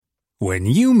When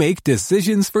you make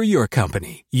decisions for your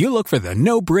company, you look for the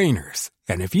no-brainers.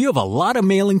 And if you have a lot of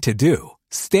mailing to do,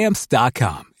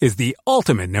 Stamps.com is the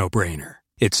ultimate no-brainer.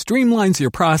 It streamlines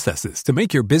your processes to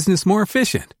make your business more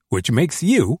efficient, which makes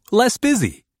you less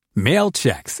busy. Mail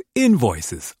checks,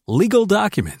 invoices, legal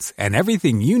documents, and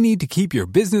everything you need to keep your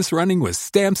business running with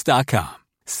Stamps.com.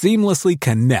 Seamlessly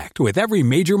connect with every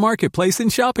major marketplace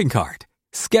and shopping cart.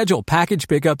 Schedule package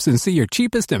pickups and see your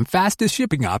cheapest and fastest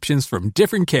shipping options from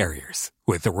different carriers,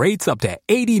 with rates up to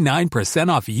 89%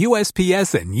 off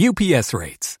USPS and UPS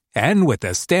rates. And with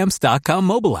the Stamps.com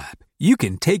mobile app, you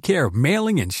can take care of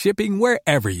mailing and shipping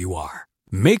wherever you are.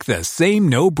 Make the same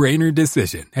no-brainer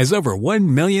decision as over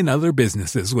 1 million other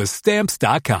businesses with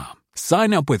Stamps.com.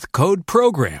 Sign up with code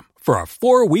PROGRAM for a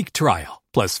 4-week trial,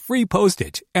 plus free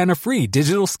postage and a free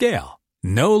digital scale.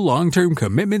 No long-term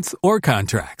commitments or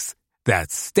contracts.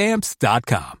 That's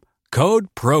Stamps.com. Code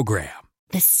PROGRAM.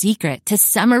 The secret to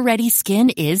summer-ready skin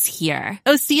is here.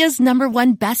 Osea's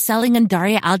 #1 best-selling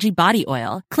Undaria Algae Body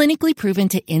Oil, clinically proven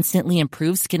to instantly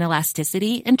improve skin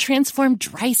elasticity and transform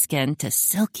dry skin to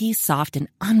silky, soft, and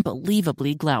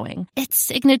unbelievably glowing. Its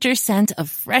signature scent of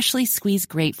freshly squeezed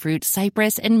grapefruit,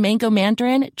 cypress, and mango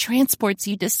mandarin transports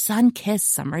you to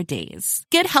sun-kissed summer days.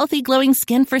 Get healthy, glowing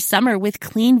skin for summer with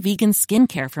clean, vegan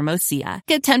skincare from Osea.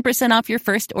 Get 10% off your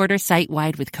first order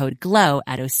site-wide with code GLOW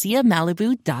at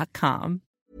OseaMalibu.com.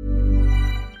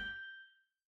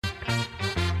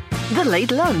 The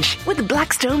Late Lunch with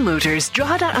Blackstone Motors,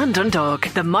 Drogheda and Dundalk.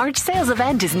 The March sales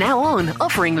event is now on,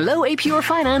 offering low APR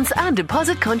finance and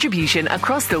deposit contribution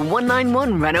across the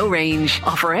 191 Renault range.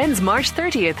 Offer ends March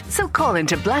 30th, so call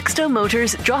into Blackstone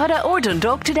Motors, Drogheda or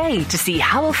Dundalk today to see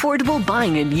how affordable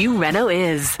buying a new Renault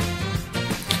is.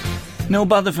 No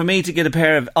bother for me to get a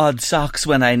pair of odd socks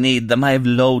when I need them. I have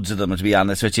loads of them, to be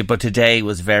honest with you, but today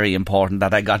was very important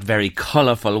that I got very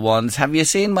colourful ones. Have you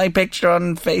seen my picture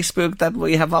on Facebook that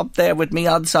we have up there with me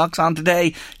odd socks on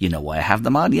today? You know why I have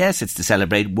them on. Yes, it's to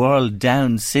celebrate World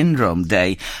Down Syndrome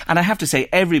Day. And I have to say,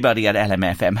 everybody at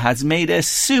LMFM has made a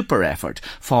super effort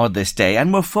for this day,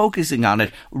 and we're focusing on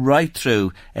it right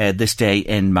through this day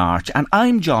in March. And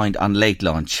I'm joined on Late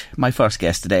Lunch, my first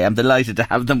guest today. I'm delighted to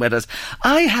have them with us.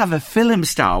 I have a film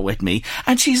star with me,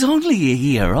 and she's only a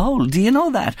year old. Do you know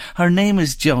that? Her name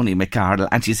is Joni McArdle,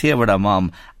 and she's here with her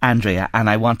mum, Andrea, and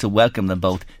I want to welcome them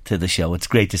both to the show. It's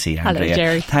great to see you, Andrea. Hello,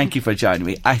 Jerry. Thank you for joining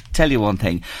me. I tell you one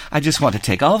thing, I just want to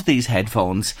take off these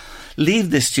headphones, leave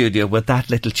the studio with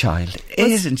that little child.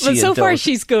 Isn't she Well, so far adorable?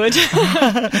 she's good.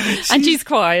 And she's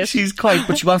quiet. She's quiet,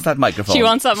 but she wants that microphone. She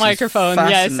wants that microphone,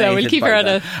 yeah, so we'll keep her at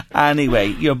a... Anyway,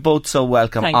 you're both so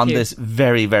welcome Thank on you. this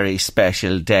very, very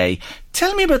special day.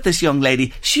 Tell me about this young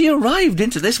lady. She arrived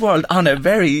into this world on a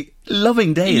very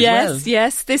loving day as well.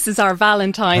 Yes, this is our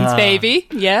Valentine's baby.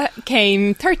 Yeah,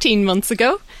 came 13 months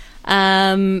ago.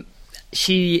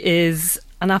 She is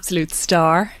an absolute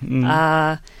star.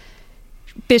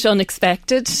 Bit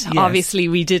unexpected. Yes. Obviously,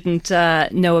 we didn't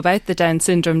know about the Down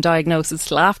syndrome diagnosis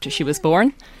till after she was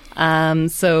born.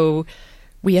 So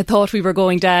we had thought we were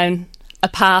going down a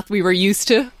path we were used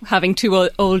to, having two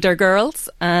older girls,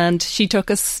 and she took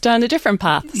us down a different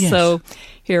path. Yes. So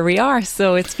here we are.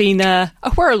 So it's been a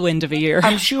whirlwind of a year.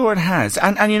 I'm sure it has.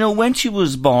 And you know, when she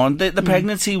was born, the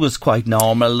pregnancy was quite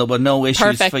normal. There were no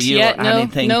issues Perfect. for you Yeah, or no,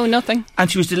 anything. No, nothing. And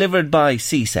she was delivered by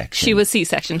C-section. She was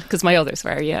C-section, because my others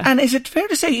were, yeah. And is it fair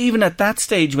to say, even at that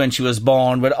stage when she was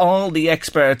born, with all the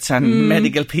experts and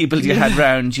medical people you had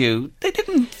round you, they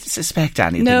didn't suspect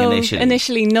anything initially? No,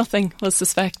 initially nothing was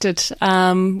suspected.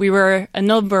 We were a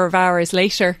number of hours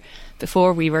later.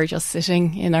 Before, we were just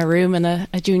sitting in our room, and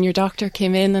a junior doctor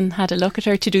came in and had a look at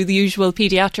her to do the usual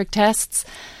paediatric tests.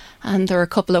 And there are a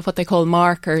couple of what they call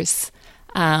markers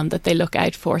that they look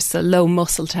out for. So low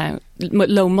muscle tone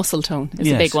is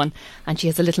Yes. a big one. And she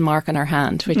has a little mark on her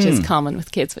hand, which is common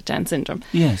with kids with Down syndrome.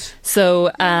 Yes.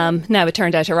 So now it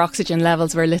turned out her oxygen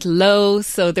levels were a little low,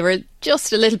 so they were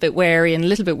just a little bit wary and a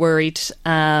little bit worried. So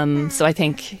I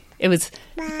think it was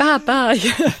bye.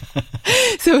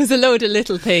 So it was a load of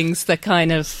little things that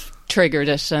kind of triggered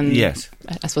it, and Yes.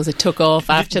 I suppose it took off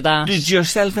after that. Did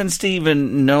yourself and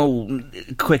Stephen know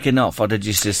quick enough, or did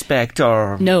you suspect,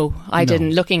 or...? No, I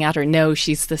didn't. Looking at her, no,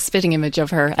 she's the spitting image of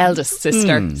her eldest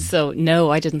sister. So no,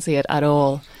 I didn't see it at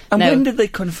all. And Now, when did they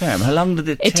confirm? How long did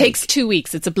it take? it takes 2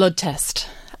 weeks. It's a blood test.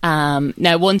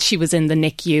 Now, once she was in the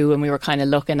NICU and we were kind of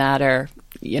looking at her,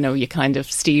 you know,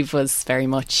 Steve was very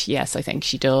much, yes, I think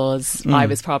she does. I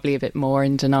was probably a bit more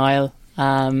in denial.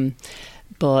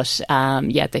 But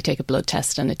they take a blood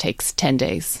test and it takes 10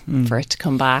 days for it to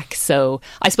come back. So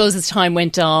I suppose as time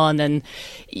went on and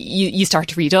you start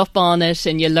to read up on it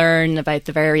and you learn about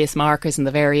the various markers and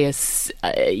the various,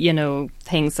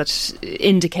 things that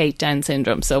indicate Down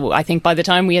syndrome. So I think by the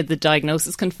time we had the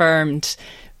diagnosis confirmed,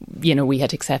 we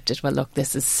had accepted, well, look,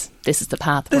 this is the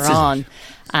path we're on.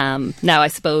 Now, I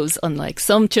suppose, unlike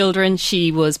some children,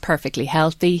 she was perfectly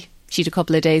healthy. She had a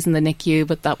couple of days in the NICU,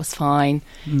 but that was fine.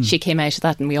 She came out of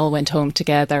that and we all went home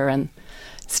together and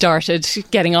started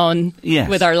getting on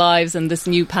with our lives and this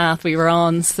new path we were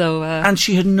on. So and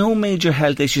she had no major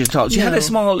health issues at all. She had a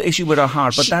small issue with her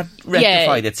heart, but that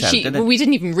rectified itself, didn't it? We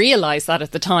didn't even realise that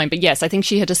at the time. But yes, I think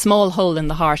she had a small hole in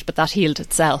the heart, but that healed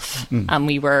itself. And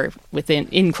we were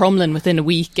in Crumlin within a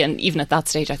week, and even at that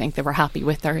stage I think they were happy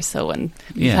with her. So, and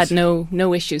we've had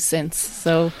no issues since.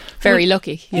 So very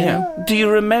lucky, you know. Do you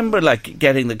remember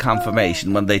getting the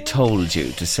confirmation when they told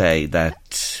you to say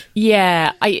that?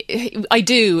 Yeah, I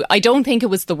do. I don't think it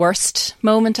was the worst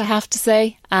moment, I have to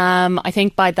say. I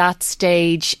think by that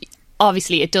stage,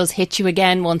 obviously it does hit you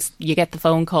again once you get the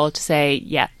phone call to say,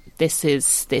 this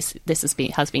has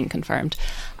been confirmed.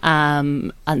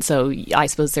 And so I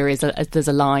suppose there's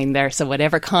a line there. So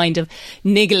whatever kind of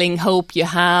niggling hope you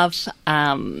have,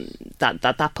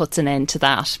 that puts an end to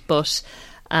that. But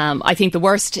I think the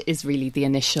worst is really the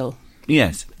initial.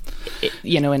 Yes.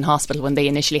 In hospital when they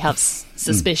initially have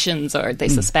suspicions or they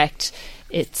suspect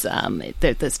it's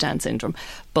there's Down syndrome,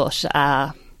 but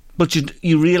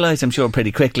you realise, I'm sure,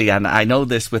 pretty quickly, and I know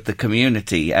this with the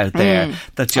community out there,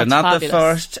 that you're not fabulous. The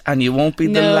first and you won't be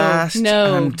the last.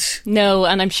 No,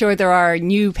 and I'm sure there are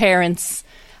new parents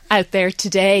out there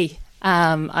today.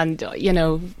 And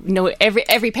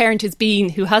every parent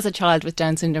who has a child with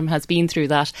Down syndrome has been through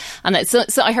that. And so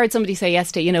I heard somebody say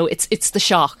yesterday, it's the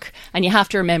shock, and you have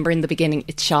to remember in the beginning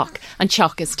it's shock, and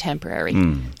shock is temporary.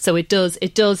 So it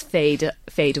does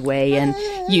fade away, and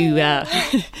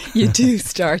you do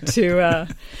start to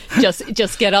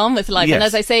just get on with life. Yes. And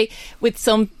as I say, with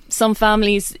some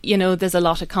families, there's a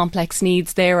lot of complex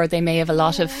needs there, or they may have a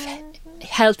lot of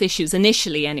health issues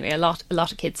initially. Anyway, a lot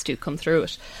of kids do come through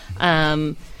it.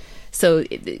 So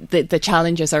the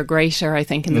challenges are greater. I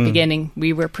think in the beginning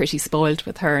we were pretty spoiled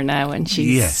with her now, and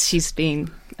she's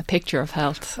been a picture of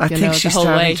health. I think she's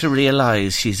starting to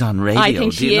realise she's on radio. I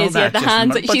think she is. The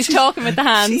hands. She's talking with the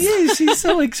hands. She is. She's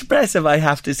so expressive, I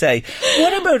have to say.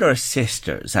 What about her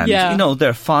sisters? And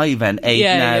they're 5 and 8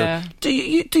 now. Yeah. Do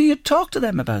you talk to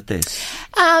them about this?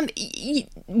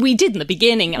 We did in the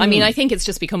beginning. I mean, I think it's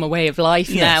just become a way of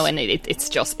life now, and it's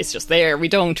just there. We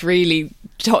don't really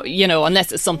talk,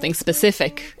 unless it's something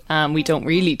specific. We don't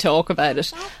really talk about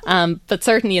it. But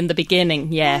certainly in the beginning,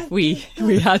 we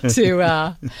had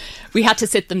to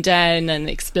sit them down and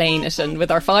explain it. And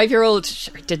with our 5-year-old,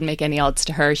 it didn't make any odds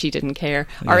to her. She didn't care.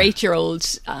 Our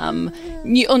 8-year-old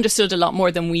understood a lot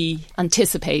more than we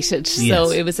anticipated. Yes.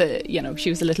 So it was she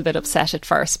was a little bit upset at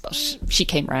first, but she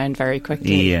came around very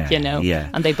quickly.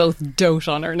 And they both dote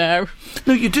on her now.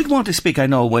 No, you did want to speak, I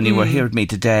know, when you were here with me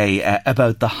today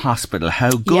about the hospital.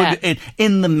 How good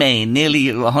in the main, nearly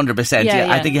 100%.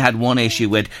 I think you had one issue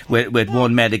with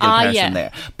one medical person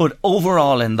there, but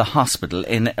overall in the hospital,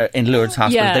 in Lourdes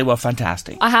Hospital, they were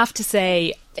fantastic. I have to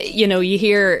say, you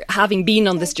hear, having been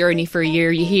on this journey for a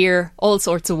year, you hear all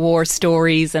sorts of war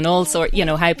stories and all sorts,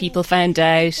 how people found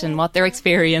out and what their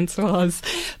experience was.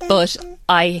 But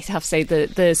I have to say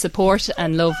the support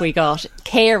and love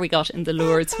care we got in the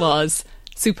Lourdes was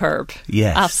superb.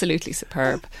 Yes, absolutely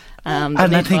superb. And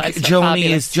I think Joni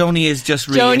is just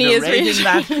reiterating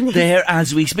that there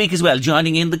as we speak as well,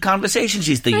 joining in the conversation.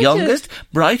 She's the youngest,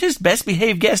 brightest, best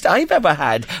behaved guest I've ever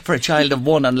had for a child of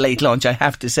 1 on late lunch, I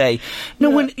have to say. No,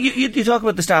 when you talk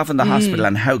about the staff in the hospital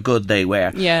and how good they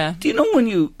were, do you know when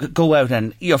you go out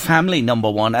and your family, number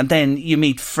one, and then you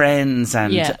meet friends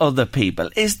and other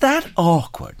people, is that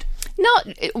awkward? Not,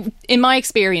 in my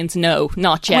experience, no,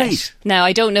 not yet. Right. Now,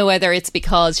 I don't know whether it's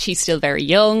because she's still very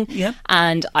young,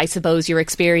 and I suppose your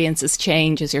experiences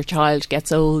change as your child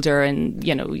gets older, and,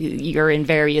 you're in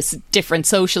various different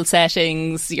social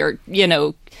settings,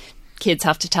 kids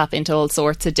have to tap into all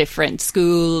sorts of different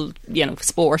school,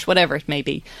 sport, whatever it may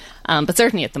be. But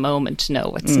certainly at the moment,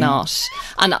 no, it's not.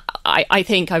 And I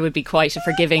think I would be quite a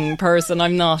forgiving person.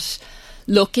 I'm not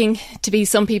looking to be.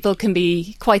 Some people can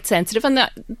be quite sensitive, and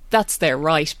that's their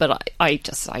right, but I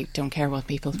don't care what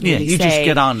people really say. You just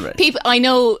get on with it. I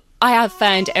know I have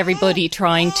found everybody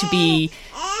trying to be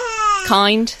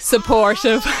kind,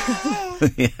 supportive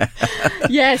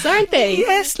Yes, aren't they?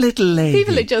 Yes, little lady.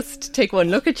 People that just take one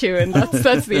look at you and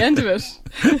that's the end of it.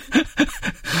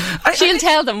 She'll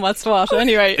tell them what's what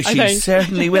anyway, I She think.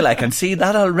 certainly will. I can see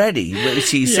that already.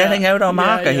 She's setting out our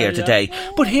marker here today.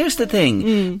 But here's the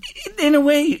thing. In a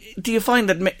way, do you find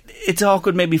that it's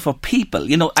awkward maybe for people?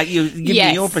 You know, you give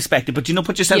me your perspective, but, you know,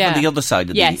 put yourself on the other side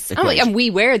of the equation. And we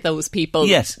were those people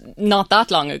not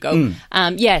that long ago.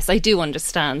 Yes, I do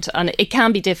understand. And it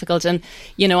can be difficult. And,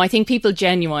 you know, I think people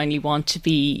genuinely want to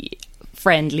be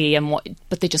friendly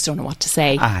but they just don't know what to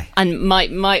say. Aye. And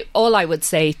my all I would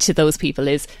say to those people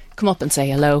is come up and say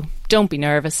hello. Don't be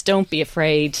nervous. Don't be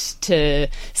afraid to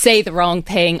say the wrong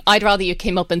thing. I'd rather you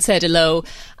came up and said hello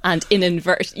and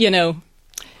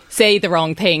say the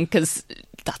wrong thing, because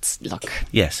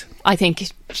Yes. I think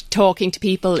talking to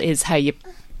people is how you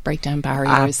break down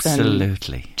barriers.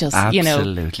 Absolutely.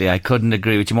 Absolutely. I couldn't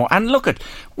agree with you more. And look,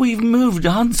 we've moved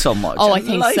on so much. Oh, I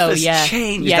think life so, has yeah.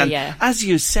 changed. Yeah, and as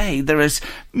you say, there is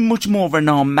much more of a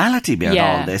normality behind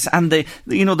all this. And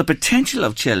the potential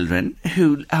of children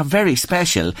who are very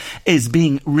special is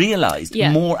being realised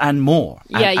more and more.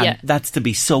 And that's to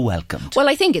be so welcomed. Well,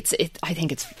 I think it's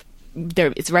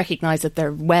recognised that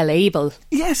they're well able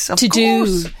to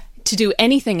do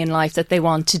anything in life that they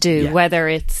want to do, whether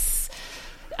it's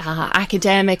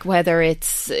academic, whether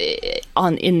it's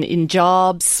in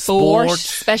jobs, sport,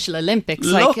 Special Olympics.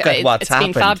 Look at what's happened.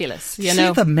 It's been fabulous. You See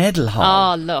know the medal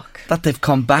haul. Oh, look, that they've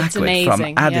come back with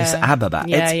from Addis Ababa.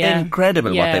 It's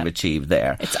incredible what they've achieved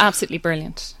there. It's absolutely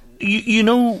brilliant. You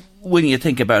know, when you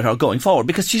think about her going forward,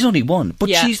 because she's only one,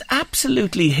 but she's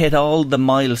absolutely hit all the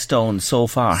milestones so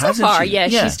far, hasn't she? Yeah,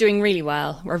 she's doing really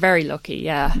well. We're very lucky,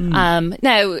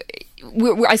 now,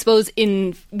 I suppose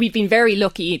we've been very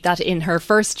lucky that in her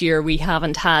first year we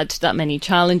haven't had that many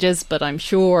challenges, but I'm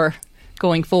sure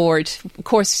going forward, of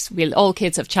course, all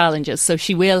kids have challenges, so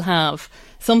she will have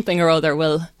something or other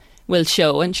will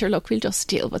show, and sure, look, we'll just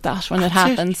deal with that when it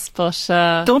happens. But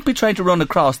don't be trying to run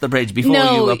across the bridge before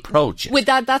you approach it. With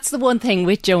that's the one thing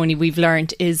with Joni we've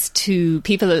learned is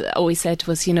people always said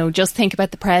to us, you know, just think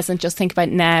about the present, just think about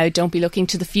now, don't be looking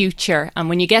to the future. And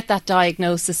when you get that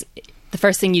diagnosis, the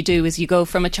first thing you do is you go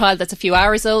from a child that's a few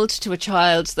hours old to a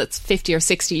child that's 50 or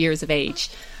 60 years of age,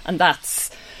 and that's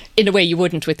in a way you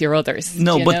wouldn't with your others.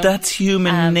 No, but that's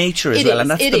human nature as well, and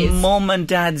that's the mum and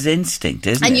dad's instinct,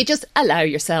 isn't it? And you just allow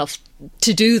yourself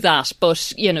to do that,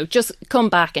 but, you know, just come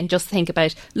back and just think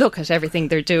about, look at everything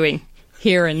they're doing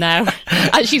here and now.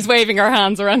 And she's waving her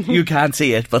hands around. You can't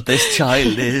see it, but this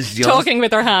child is just talking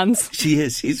with her hands. She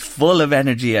is. She's full of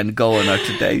energy and going her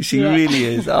today. She really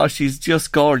is. Oh, she's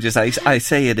just gorgeous. I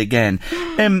say it again.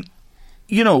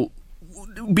 You know,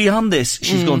 beyond this,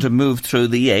 she's going to move through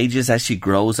the ages as she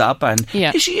grows up. And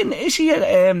is she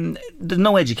there's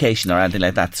no education or anything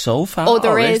like that so far? Oh,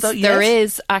 there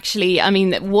is actually. I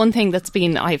mean, one thing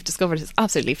I've discovered is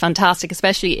absolutely fantastic,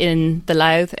 especially in the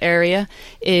Louth area,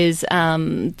 is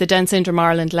the Down Syndrome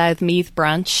Ireland Louth Meath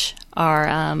branch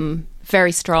are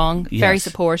very strong, very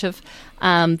supportive.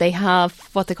 They have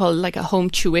what they call like a home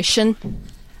tuition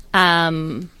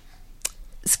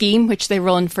scheme, which they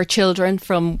run for children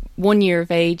from 1 year of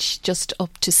age just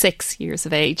up to 6 years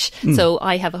of age. So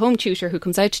I have a home tutor who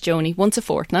comes out to Joni once a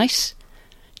fortnight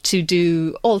to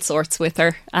do all sorts with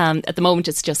her. At the moment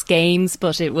it's just games,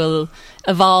 but it will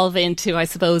evolve into, I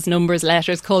suppose, numbers,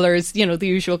 letters, colours, you know, the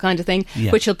usual kind of thing,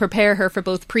 which will prepare her for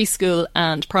both preschool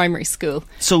and primary school.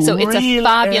 So it's a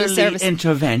fabulous service.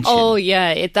 Intervention. Oh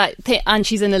yeah, and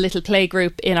she's in a little play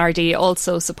group in RD,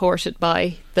 also supported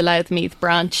by the Louth Meath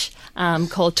branch,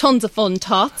 called Tons of Fun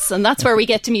Tots, and that's where we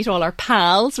get to meet all our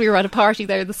pals. We were at a party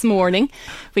there this morning,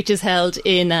 which is held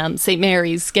in St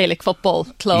Mary's Gaelic Football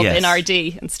Club in RD.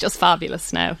 It's just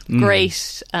fabulous now.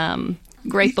 Great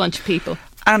bunch of people.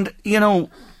 And, you know,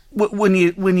 when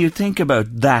you think about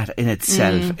that in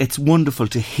itself, it's wonderful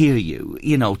to hear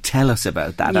you know, tell us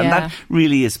about that. And that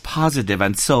really is positive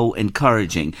and so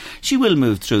encouraging. She will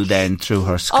move through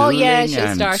her schooling. Oh yeah,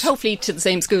 she'll start hopefully to the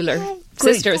same school her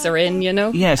sisters are in, you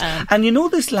know. Yes, and you know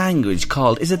this language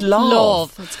called, is it Love?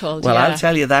 Love, it's called, Well, I'll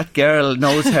tell you, that girl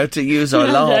knows how to use her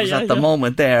loves at the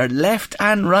moment there. Left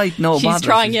and right, no bother. She's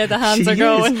trying, the hands are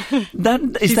going.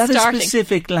 Is that a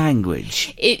specific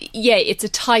language? It's a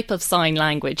type of sign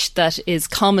language that is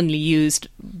commonly used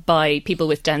by people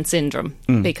with Down syndrome,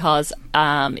 because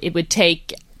it would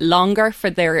take longer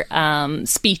for their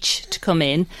speech to come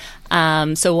in.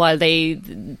 So while they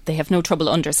have no trouble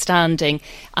understanding,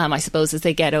 I suppose as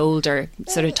they get older,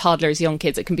 sort of toddlers, young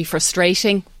kids, it can be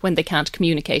frustrating when they can't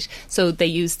communicate. So they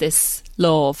use this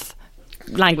love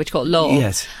language called love.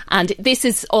 Yes. And this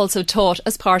is also taught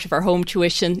as part of our home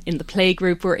tuition in the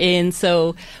playgroup we're in.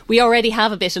 So we already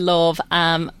have a bit of love.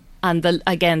 And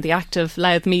the active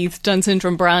Louth Meath Down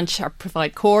syndrome branch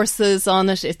provide courses on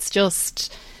it. It's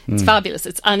just, it's fabulous.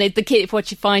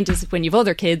 What you find is when you've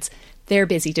other kids, they're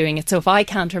busy doing it. So if I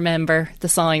can't remember the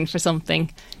sign for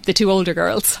something, the two older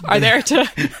girls are there to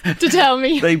tell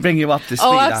me. They bring you up to speed.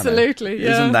 Oh, absolutely.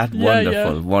 Yeah. Isn't that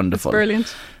wonderful? Yeah. Wonderful. It's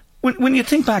brilliant. When you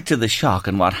think back to the shock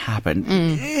and what happened,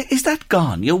 is that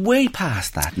gone? You're way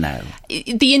past that now.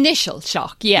 The initial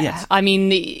shock, yeah. Yes. I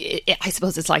mean, I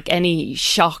suppose it's like any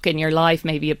shock in your life,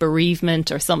 maybe a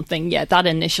bereavement or something. Yeah, that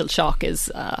initial shock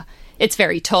is... it's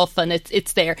very tough, and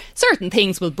it's there. Certain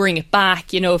things will bring it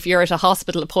back, if you're at a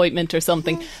hospital appointment or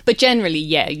something. But generally,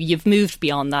 yeah, you've moved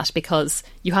beyond that because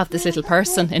you have this little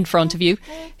person in front of you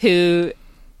who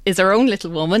is her own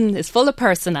little woman, is full of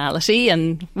personality,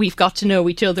 and we've got to know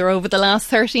each other over the last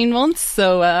 13 months.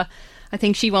 So I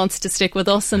think she wants to stick with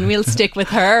us and we'll stick with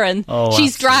her, and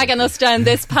she's dragging us down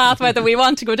this path whether we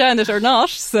want to go down it or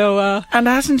not. So and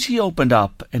hasn't she opened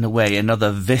up in a way another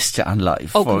vista on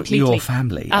life for completely. your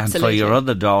family and for your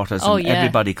other daughters and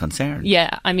everybody concerned?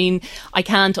 Yeah, I mean, I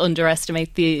can't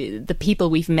underestimate the people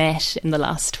we've met in the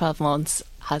last 12 months.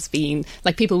 Has been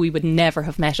like people we would never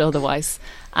have met otherwise.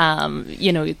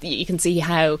 You can see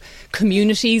how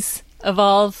communities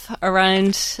evolve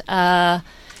around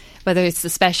whether it's the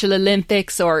Special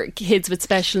Olympics or kids with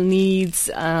special needs.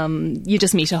 You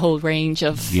just meet a whole range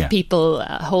of people,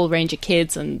 a whole range of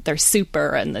kids, and they're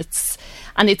super, and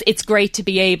it's great to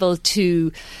be able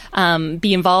to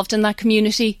be involved in that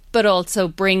community, but also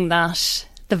bring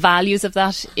the values of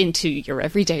that into your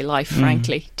everyday life,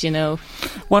 frankly. Do you know?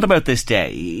 What about this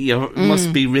day? You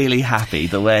must be really happy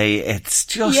the way it's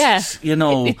just,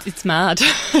 it's mad.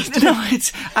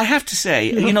 I have to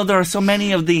say, there are so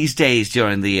many of these days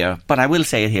during the year, but I will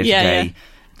say it here today. Yeah.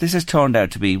 This has turned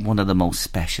out to be one of the most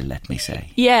special, let me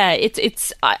say. Yeah,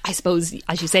 it's. I suppose,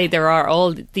 as you say, there are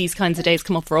all these kinds of days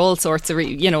come up for all sorts of,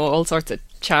 all sorts of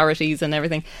charities and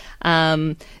everything.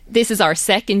 This is our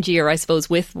second year, I suppose,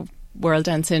 with World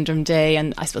Down Syndrome Day,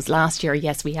 and I suppose last year,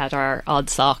 yes, we had our odd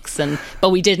socks, but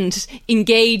we didn't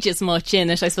engage as much in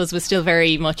it. I suppose it was still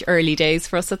very much early days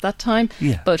for us at that time.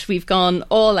 Yeah. But we've gone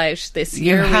all out this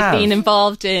year. We've been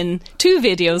involved in 2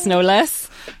 videos, no less.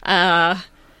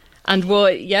 And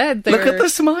look at the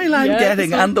smile I'm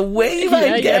getting and the wave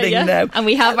I'm getting now. And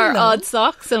we have our odd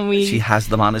socks, and she has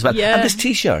them on as well. Yeah. And this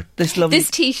T-shirt,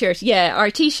 this T-shirt, our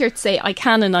T-shirts say "I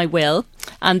can and I will."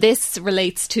 And this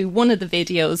relates to one of the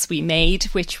videos we made,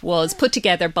 which was put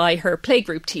together by her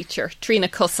playgroup teacher, Trina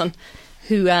Cusson,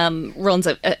 who runs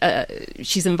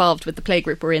she's involved with the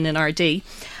playgroup we're in RD.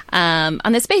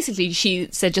 And it's basically, she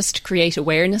said, just to create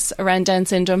awareness around Down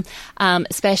syndrome,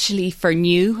 especially for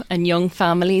new and young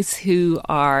families who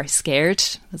are scared,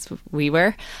 as we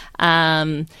were,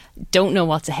 don't know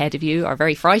what's ahead of you, are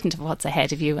very frightened of what's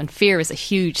ahead of you, and fear is a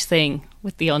huge thing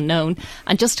with the unknown.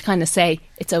 And just to kind of say,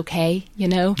 it's okay,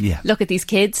 look at these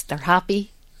kids, they're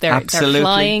happy, they're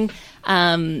flying,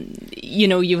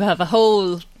 you have a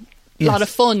whole... lot of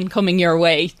fun coming your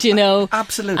way, do you know?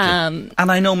 Absolutely. And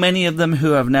I know many of them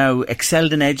who have now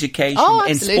excelled in education,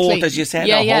 in sport, as you said,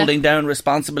 holding down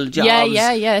responsible jobs.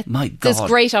 Yeah. My God. There's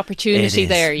great opportunity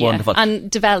there, wonderful.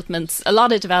 And developments, a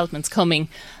lot of developments coming,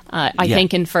 I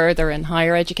think, in further and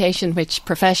higher education, which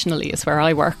professionally is where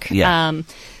I work. Yeah.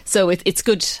 So it's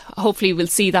good. Hopefully we'll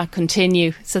see that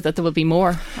continue so that there will be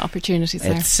more opportunities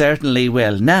there. It certainly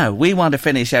will. Now, we want to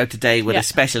finish out today with a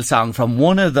special song from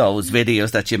one of those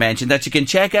videos that you mentioned that you can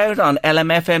check out on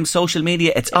LMFM social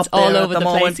media. It's up there all over at the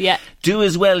moment. Place, yeah. Do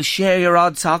as well share your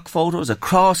odd sock photos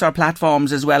across our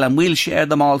platforms as well, and we'll share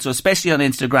them also, especially on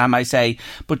Instagram, I say.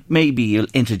 But maybe you'll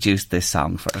introduce this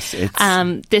song for us.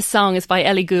 This song is by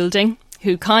Ellie Goulding,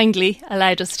 who kindly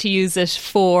allowed us to use it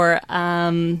for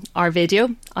our video,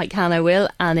 I Can, I Will,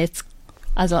 and it's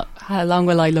How Long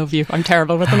Will I Love You? I'm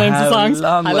terrible with the names of songs.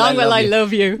 How long will I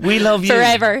love you? We love you.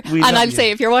 Forever. I'll say,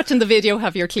 if you're watching the video,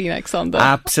 have your Kleenex on them.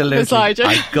 Absolutely.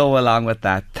 I go along with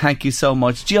that. Thank you so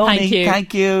much. Joni,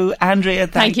 thank you. Andrea,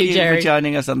 thank you Jerry, for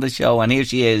joining us on the show. And here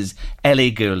she is, Ellie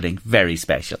Goulding. Very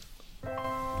special.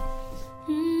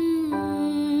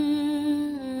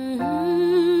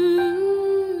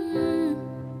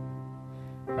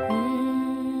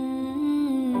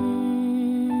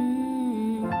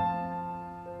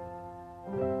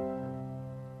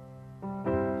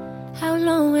 How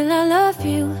long will I love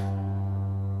you?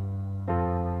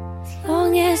 As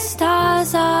long as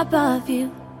stars are above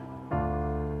you,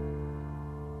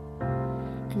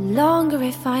 and longer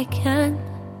if I can.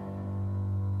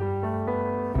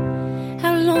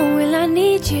 How long will I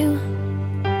need you?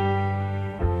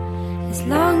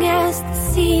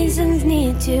 seasons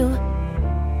need to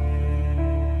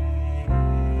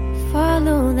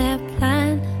follow their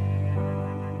plan.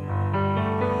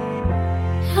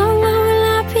 How long will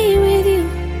I be with you?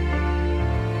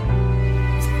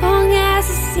 As long as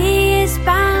the sea is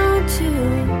bound to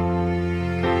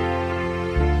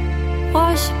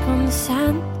wash upon the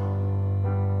sand.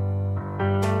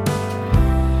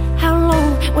 How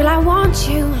long will I want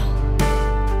you?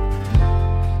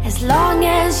 As long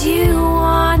as you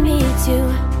want me to,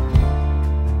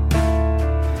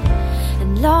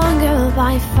 and longer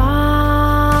by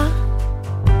far.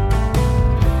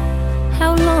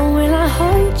 How long will I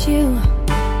hold you?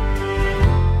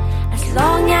 As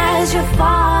long as your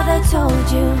father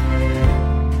told you.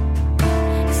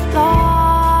 As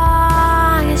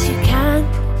long as you can.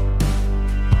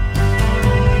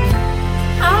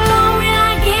 How long will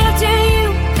I give to you?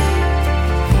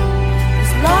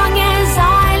 As long as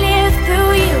I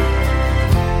through you,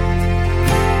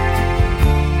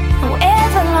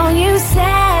 however long you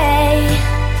say.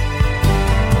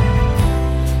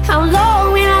 How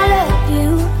long will I love you?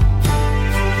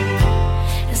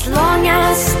 As long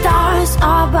as stars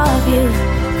are above you,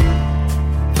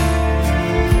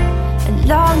 and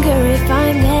longer if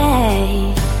I may.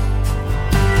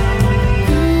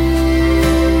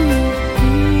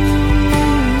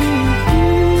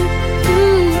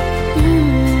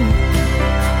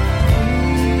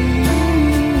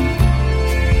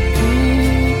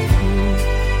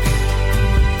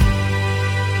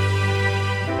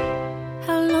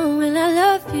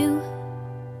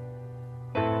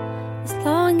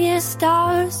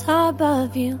 Stars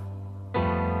above you.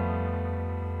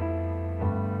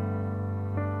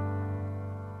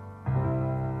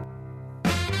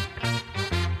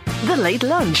 The Late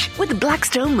Lunch with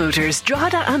Blackstone Motors,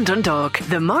 Drogheda and Dundalk.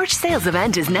 The March sales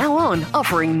event is now on,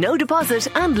 offering no deposit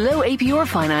and low APR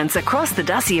finance across the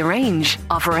Dacia range.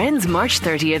 Offer ends March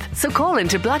 30th, so call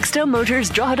into Blackstone Motors,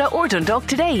 Drogheda or Dundalk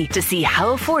today to see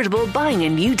how affordable buying a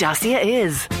new Dacia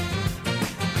is.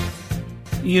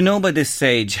 You know by this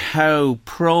stage how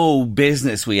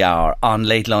pro-business we are on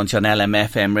Late Lunch on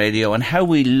LMFM radio, and how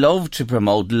we love to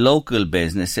promote local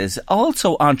businesses,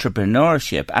 also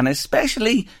entrepreneurship, and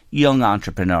especially young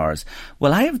entrepreneurs.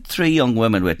 Well, I have 3 young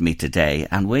women with me today,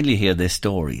 and when you hear this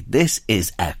story, this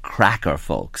is a cracker,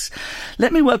 folks.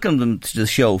 Let me welcome them to the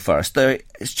show first. They're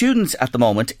students at the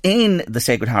moment in the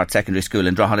Sacred Heart Secondary School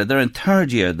in Drogheda. They're in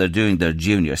 3rd year, they're doing their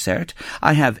junior cert.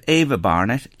 I have Ava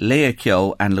Barnett, Leah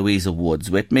Keogh and Louisa Woods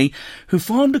with me, who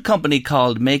formed a company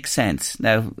called Make Sense.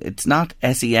 Now, it's not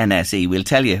SENSE. We'll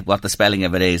tell you what the spelling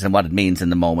of it is and what it means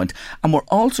in a moment. And we're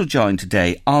also joined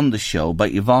today on the show by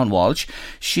Yvonne Walsh.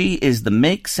 She is the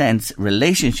Make Sense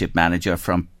Relationship Manager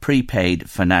from Prepaid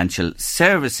Financial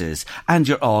Services. And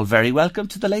you're all very welcome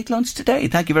to the Late Lunch today.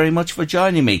 Thank you very much for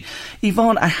joining me.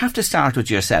 Yvonne, I have to start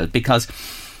with yourself because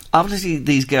obviously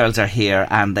these girls are here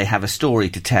and they have a story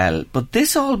to tell. But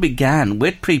this all began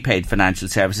with Prepaid Financial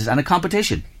Services and a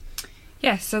competition.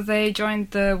 Yes, so they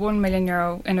joined the €1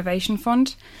 million Innovation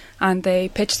Fund and they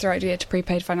pitched their idea to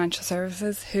Prepaid Financial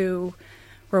Services, who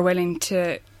were willing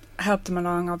to help them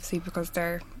along, obviously, because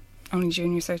they're only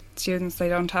junior students. They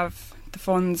don't have the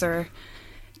funds or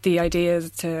the ideas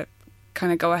to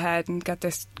kind of go ahead and get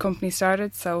this company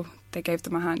started, so they gave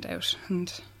them a hand out,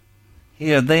 and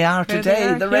here they are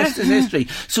today. The rest is history.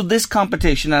 So this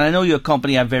competition, and I know your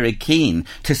company are very keen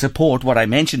to support what I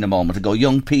mentioned a moment ago,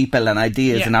 young people and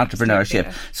ideas and entrepreneurship.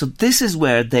 Exactly. So this is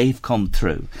where they've come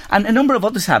through. And a number of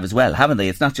others have as well, haven't they?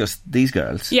 It's not just these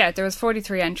girls. Yeah, there was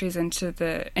 43 entries into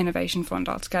the Innovation Fund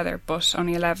altogether, but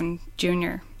only 11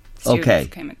 junior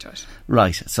students came into it.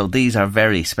 Right, so these are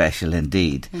very special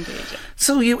indeed. Indeed, yeah.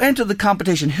 So you entered the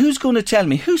competition. Who's going to tell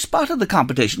me? Who spotted the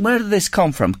competition? Where did this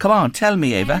come from? Come on, tell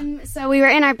me, Ava. So we were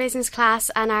in our business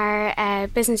class and our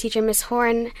business teacher, Miss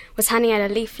Horn, was handing out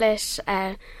a leaflet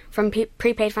from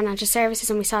Prepaid Financial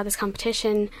Services, and we saw this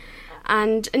competition.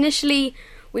 And initially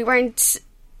we weren't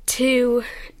too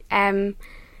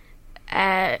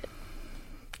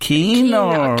keen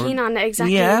on it,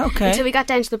 exactly. Yeah, okay. Until we got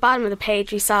down to the bottom of the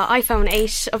page, we saw iPhone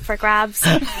 8 up for grabs,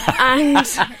 and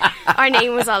our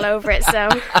name was all over it. So,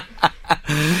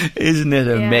 isn't it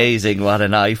amazing what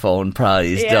an iPhone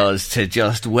prize does to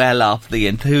just well up the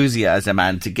enthusiasm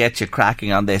and to get you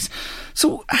cracking on this?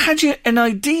 So, had you an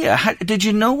idea? Did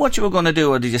you know what you were going to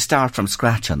do, or did you start from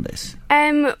scratch on this?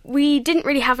 We didn't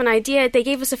really have an idea. They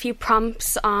gave us a few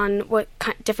prompts on what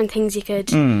different things you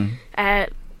could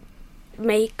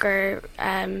make or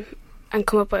and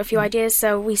come up with a few ideas.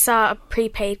 So we saw a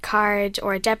prepaid card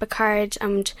or a debit card,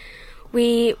 and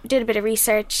we did a bit of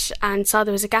research and saw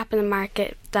there was a gap in the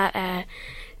market that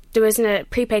there wasn't a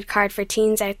prepaid card for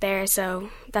teens out there, so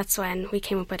that's when we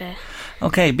came up with it.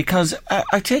 Okay, because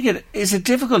I take it, is it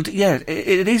difficult? Yeah,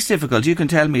 it is difficult. You can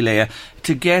tell me, Leah,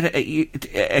 to get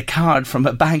a card from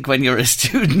a bank when you're a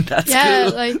student at school.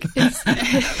 Yeah, like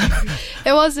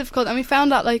it was difficult, and we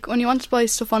found that like when you want to buy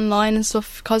stuff online and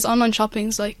stuff, because online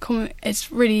shopping's like it's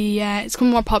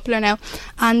becoming more popular now,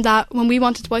 and that when we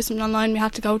wanted to buy something online, we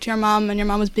had to go to your mum, and your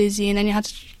mum was busy, and then you had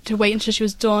to wait until she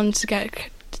was done to get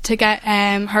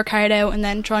her card out and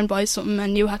then try and buy something,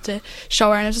 and you had to show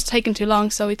her, and it was just taking too long.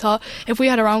 So we thought if we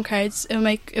had our own cards, it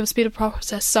would speed up the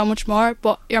process so much more,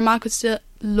 but your mum could still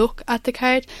look at the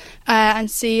card and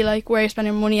see like where you're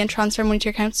spending money and transfer money to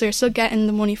your account, so you're still getting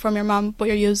the money from your mum but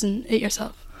you're using it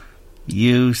yourself.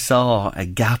 You saw a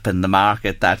gap in the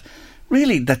market that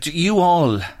you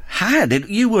all had.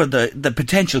 You were the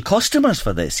potential customers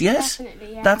for this, yes?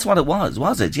 Definitely, yeah. That's what it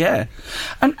was it? Yeah.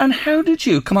 And how did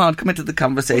you, come into the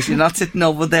conversation, you're not sitting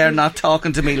over there not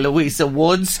talking to me, Louisa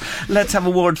Woods. Let's have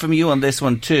a word from you on this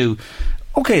one too.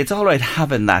 Okay, it's all right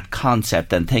having that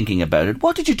concept and thinking about it.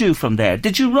 What did you do from there?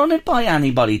 Did you run it by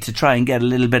anybody to try and get a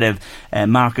little bit of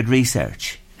market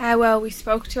research? Well, we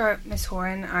spoke to our Miss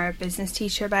Horan, our business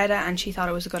teacher, about it, and she thought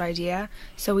it was a good idea.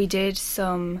 So we did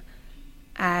some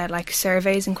like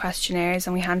surveys and questionnaires,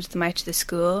 and we handed them out to the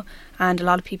school, and a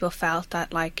lot of people felt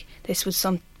that like this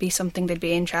would be something they'd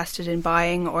be interested in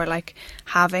buying or like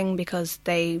having, because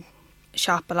they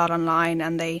shop a lot online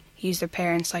and they use their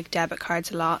parents' like debit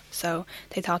cards a lot, so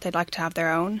they thought they'd like to have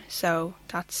their own. So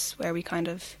that's where we kind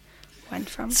of went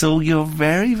from. So you're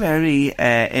very, very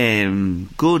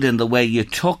good in the way you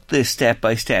took this step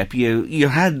by step. You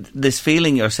had this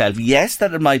feeling yourself, yes,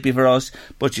 that it might be for us,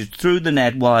 but you threw the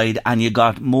net wide and you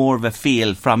got more of a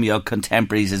feel from your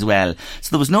contemporaries as well.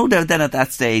 So there was no doubt then at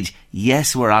that stage,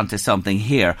 yes, we're onto something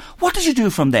here. What did you do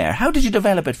from there? How did you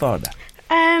develop it further?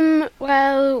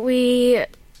 Well, we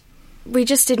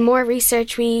just did more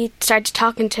research. We started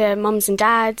talking to mums and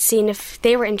dads, seeing if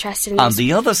they were interested in this. On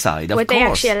the other side, of course. Would they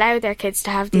actually allow their kids to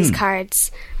have these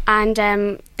cards? And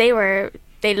they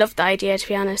loved the idea, to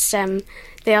be honest.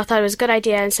 They all thought it was a good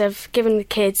idea, instead of giving the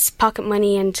kids pocket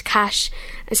money and cash,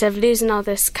 instead of losing all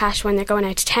this cash when they're going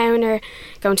out to town or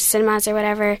going to cinemas or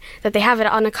whatever, that they have it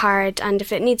on a card, and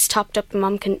if it needs topped up,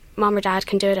 mum or dad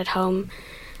can do it at home.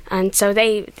 And so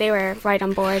they were right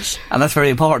on board. And that's very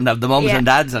important to have the mums and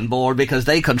dads on board, because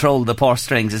they control the purse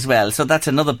strings as well. So that's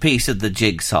another piece of the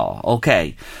jigsaw.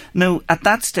 Okay. Now, at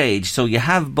that stage, so you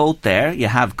have both there, you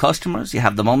have customers, you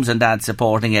have the mums and dads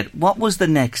supporting it. What was the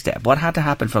next step? What had to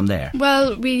happen from there?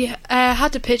 Well, we had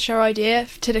to pitch our idea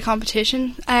to the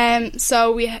competition.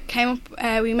 So we came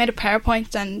up, we made a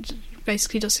PowerPoint and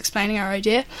basically just explaining our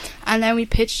idea, and then we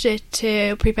pitched it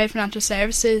to Prepaid Financial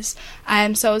Services.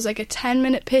 So it was like a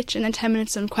 10-minute pitch and then 10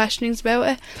 minutes on questionings about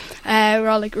it. We're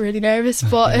all like really nervous,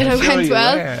 but it went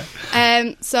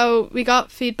well. So we got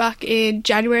feedback in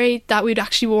January that we'd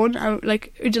actually won. We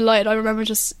were delighted. I remember it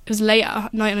was late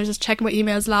at night and I was just checking my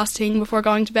emails last thing before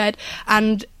going to bed,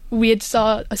 and I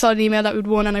saw an email that we'd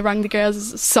won, and I rang the girls.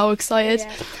 I was so excited.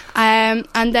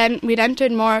 And then we'd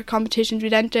entered more competitions.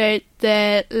 We'd entered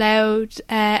the Loud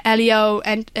LEO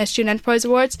and Student Enterprise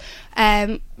Awards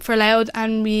for Loud,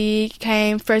 and we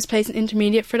came first place in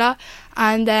intermediate for that.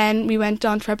 And then we went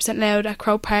on to represent Loud at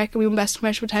Croke Park, and we won Best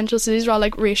Commercial Potential. So these are all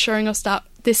like reassuring us that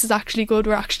this is actually good,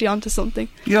 we're actually onto something.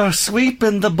 You're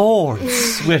sweeping the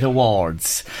boards with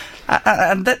awards.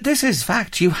 And this is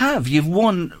fact. You've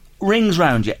won rings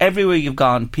round you. Everywhere you've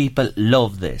gone, people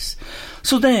love this.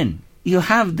 So then, you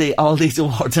have all these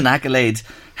awards and accolades.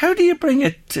 How do you bring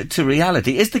it to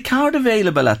reality? Is the card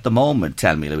available at the moment?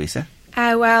 Tell me, Louisa.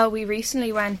 Well, we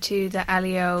recently went to the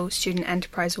LEO Student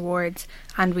Enterprise Awards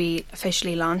and we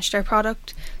officially launched our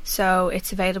product. So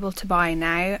it's available to buy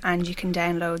now, and you can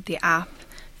download the app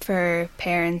for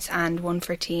parents and one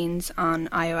for teens on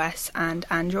iOS and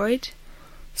Android.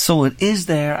 So it is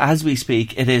there as we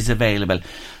speak. It is available.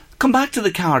 Come back to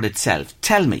the card itself.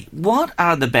 Tell me, what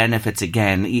are the benefits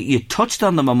again? You touched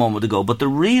on them a moment ago, but the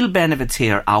real benefits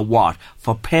here are what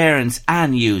for parents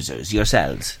and users,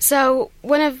 yourselves? So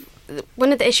one of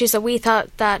the issues that we thought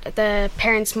that the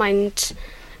parents might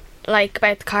like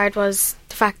about the card was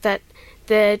the fact that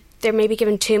they're maybe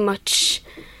giving too much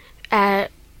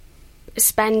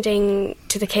spending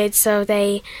to the kids. So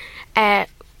they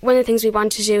one of the things we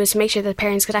wanted to do is to make sure that the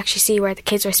parents could actually see where the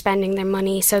kids were spending their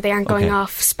money, so they aren't going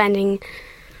off spending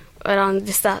it on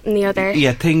this, that and the other.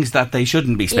 Yeah, things that they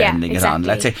shouldn't be spending it on,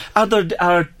 let's say. Are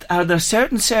there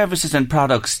certain services and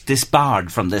products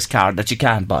disbarred from this card that you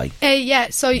can't buy? Yeah,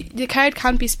 so the card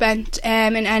can't be spent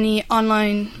in any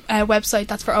online website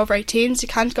that's for over 18s. You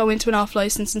can't go into an off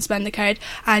licence and spend the card,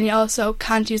 and you also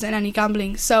can't use it in any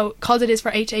gambling. So because it is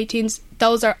for 18s,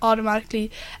 those are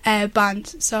automatically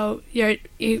banned. So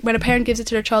when a parent gives it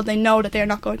to their child, they know that they're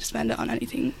not going to spend it on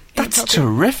anything. That's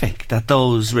terrific that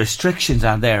those restrictions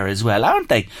are there as well, aren't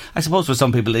they? I suppose for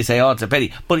some people they say, oh, it's a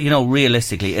pity. But,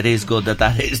 realistically, it is good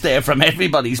that is there from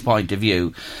everybody's point of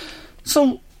view.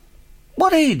 So,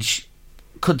 what age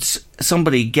could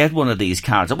somebody get one of these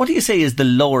cards? What do you say is the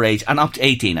lower age? And up to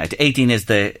 18. 18 is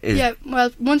the... Yeah,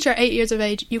 well, once you're 8 years of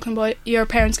age, your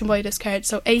parents can buy this card.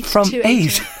 So 8 from to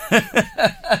 18.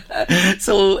 8?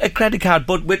 So a credit card,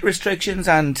 but with restrictions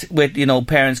and with,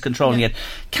 parents controlling it.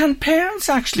 Can parents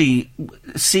actually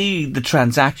see the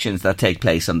transactions that take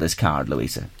place on this card,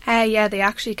 Louisa? Yeah, they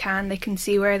actually can. They can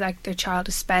see where their child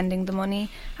is spending the money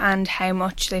and how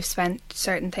much they've spent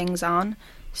certain things on.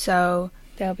 So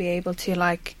they'll be able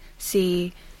to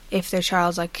see if their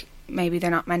child's maybe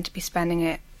they're not meant to be spending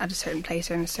it at a certain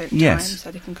place or in a certain time, so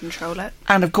they can control it.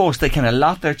 And of course they can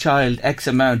allot their child X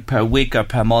amount per week or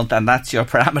per month, and that's your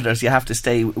parameters. You have to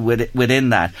stay within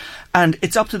that. And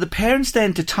it's up to the parents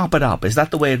then to top it up. Is that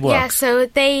the way it works? Yeah, so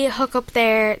they hook up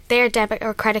their debit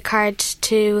or credit card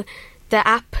to the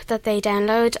app that they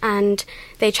download, and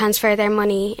they transfer their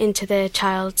money into the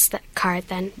child's card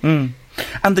then.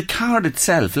 And the card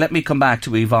itself, let me come back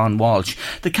to Yvonne Walsh.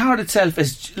 The card itself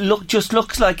just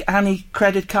looks like any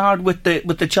credit card with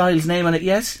the child's name on it,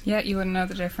 yes? Yeah, you wouldn't know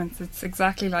the difference. It's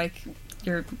exactly like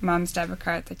your mum's debit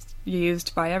card that you use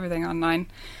to buy everything online.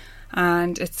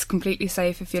 And it's completely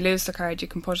safe. If you lose the card, you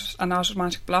can put an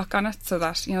automatic block on it, so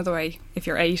that, the way, if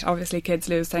you're 8, obviously kids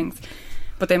lose things,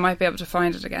 but they might be able to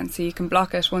find it again. So you can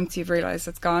block it once you've realised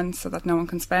it's gone, so that no one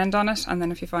can spend on it, and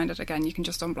then if you find it again, you can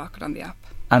just unblock it on the app.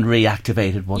 And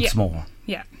reactivate it once more.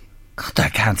 Yeah. God, I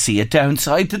can't see a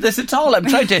downside to this at all. I'm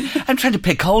trying to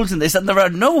pick holes in this, and there are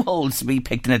no holes to be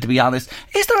picked in it, to be honest.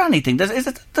 Is there anything?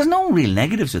 There's no real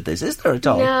negatives with this, is there at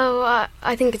all? No,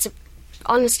 I think it's a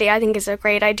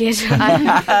great idea. As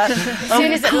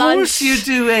soon as it launched. Of course you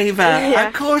do, Ava. Yeah.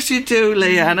 Of course you do,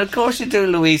 Leah. And of course you do,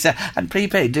 Louisa. And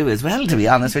Prepaid do as well, to be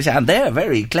honest with you. And they're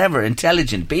very clever,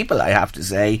 intelligent people, I have to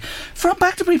say.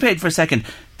 Back to Prepaid for a second.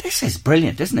 This is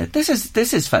brilliant, isn't it? This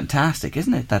is fantastic,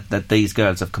 isn't it? That these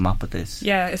girls have come up with this.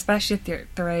 Yeah, especially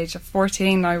at their age of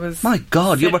 14. I was my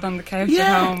God, you were on the couch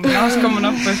at home, not coming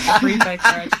up with a prepaid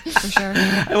card for sure.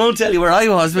 I won't tell you where I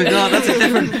was, but God, that's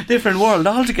a different world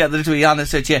altogether, to be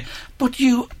honest with you. But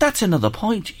that's another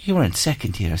point. You were in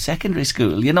second year secondary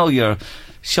school. You're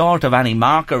short of any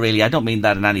marker, really. I don't mean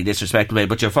that in any disrespectful way,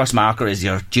 but your first marker is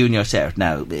your junior cert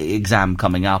now, the exam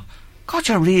coming up. God,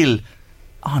 you're real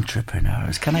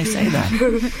entrepreneurs, can I say that?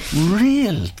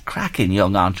 Real cracking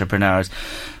young entrepreneurs.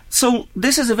 So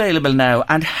this is available now,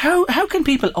 and how can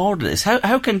people order this?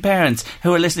 How can parents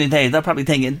who are listening today, they're probably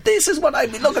thinking, this is what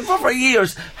I've been looking for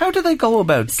years. How do they go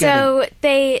about getting?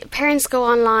 So parents go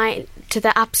online to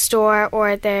the App Store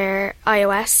or their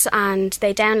iOS, and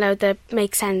they download the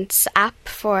Make Sense app,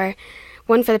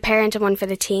 one for the parent and one for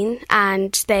the teen,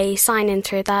 and they sign in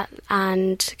through that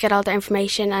and get all their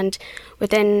information, and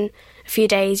within a few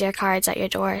days your card's at your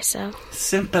door. So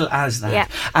simple as that. Yeah.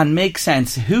 And Make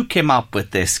Sense, who came up with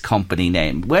this company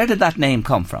name? Where did that name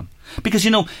come from? Because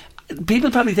people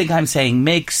probably think I'm saying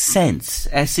Make Sense,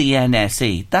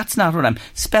 S-E-N-S-E. That's not what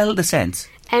spell the sense.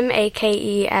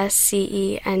 M-A-K-E-S-C-E-N-T-S.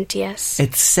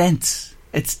 It's sense.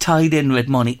 It's tied in with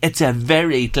money. It's a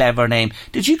very clever name.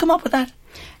 Did you come up with that?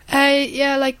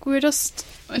 Yeah, we were just,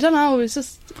 I don't know, it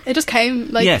just came.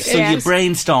 You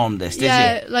brainstormed this, did you?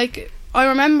 Yeah, I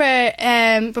remember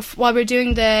while we were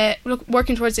doing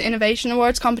working towards the Innovation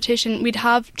Awards competition,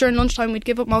 during lunchtime, we'd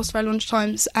give up most of our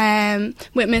lunchtimes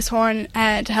with Miss Horn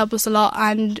to help us a lot,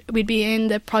 and we'd be in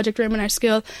the project room in our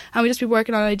school, and we'd just be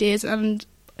working on ideas, and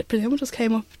I presume it just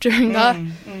came up during that.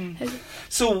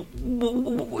 So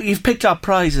you've picked up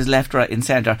prizes left, right and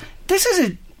centre. This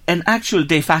is an actual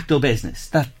de facto business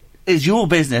that is your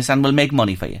business and will make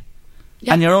money for you.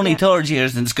 Yeah, and you're only third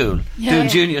years in school, doing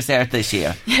junior cert this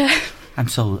year. Yeah. I'm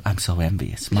so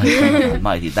envious. My God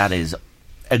almighty, that is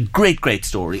a great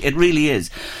story. It really is.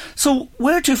 So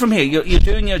where to from here? You're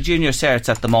doing your junior certs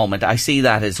at the moment. I see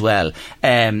that as well.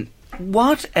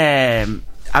 What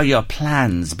are your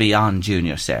plans beyond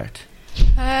junior cert?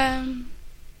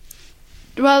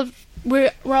 Well,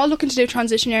 we're all looking to do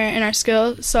transition year in our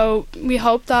school, so we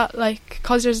hope that, like,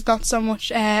 because there's not so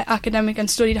much academic and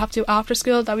study to have to do after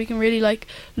school, that we can really, like,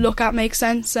 look at Make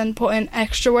Sense and put in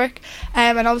extra work.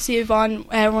 And obviously Yvonne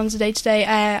runs the day-to-day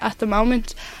at the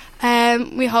moment.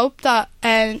 We hope that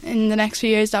in the next few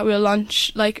years that we'll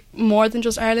launch, like, more than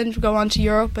just Ireland. We'll go on to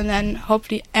Europe, and then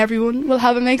hopefully everyone will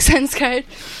have a Make Sense card.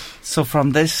 So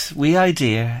from this wee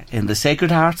idea in the Sacred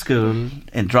Heart School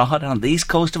in Drogheda on the east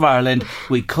coast of Ireland,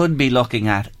 we could be looking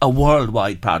at a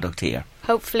worldwide product here.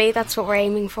 Hopefully, that's what we're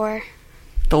aiming for.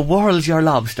 The world's your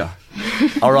lobster.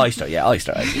 Or oyster, yeah,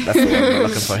 oyster. I think that's the word we're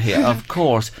looking for here. Of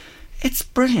course. It's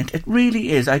brilliant. It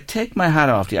really is. I take my hat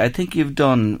off to you. I think you've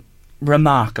done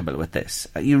remarkable with this.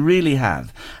 You really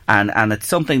have. And it's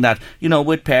something that, you know,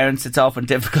 with parents it's often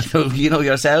difficult. You know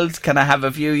yourselves, can I have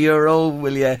a few euro?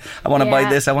 Will you? I want to buy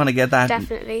this, I want to get that.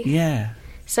 Definitely. Yeah.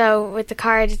 So with the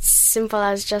card, it's simple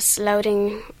as just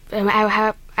loading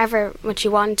however much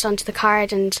you want onto the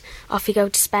card, and off you go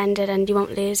to spend it, and you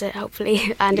won't lose it,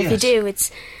 hopefully. And if you do, it's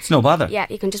no bother. Yeah,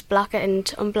 you can just block it and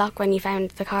unblock when you found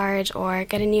the card, or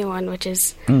get a new one, which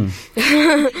is...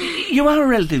 You are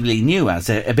relatively new as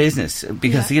a business,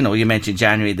 because, you know, you mentioned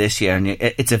January this year, and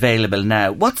it's available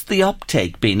now. What's the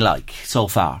uptake been like so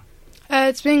far?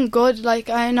 It's been good. Like,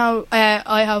 I know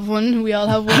I have one, we all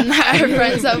have one, our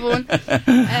friends have one.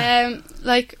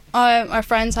 Our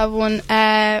friends have one,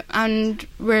 and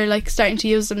we're, like, starting to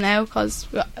use them now because,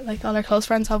 like, all our close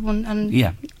friends have one.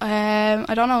 And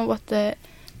I don't know what the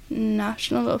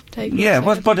national uptake. Yeah,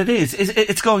 but it is.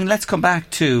 It's going. Let's come back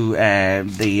to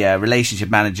the relationship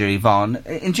manager, Yvonne.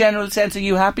 In general sense, are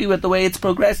you happy with the way it's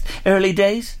progressed? Early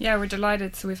days? Yeah, we're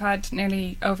delighted. So we've had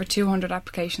nearly over 200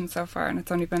 applications so far, and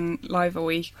it's only been live a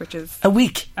week, which is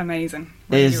amazing.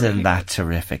 Really, Isn't that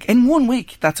terrific? In 1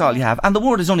 week, that's all you have. And the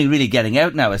word is only really getting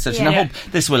out now as such. And I hope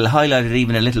this will highlight it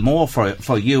even a little more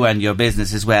for you and your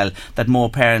business as well, that more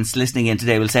parents listening in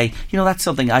today will say, you know, that's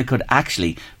something I could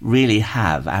actually really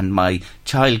have, and my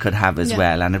child could have as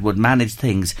well, and it would manage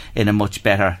things in a much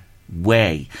better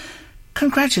way.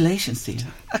 Congratulations to you.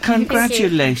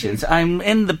 Congratulations. I'm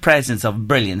in the presence of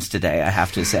brilliance today, I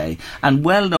have to say. And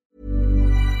well done.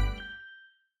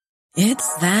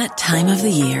 It's that time of the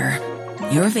year.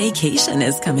 Your vacation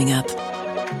is coming up.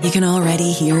 You can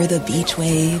already hear the beach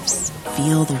waves,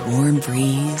 feel the warm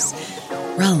breeze,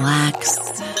 relax,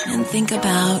 and think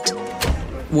about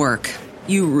work.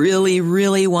 You really,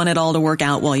 really want it all to work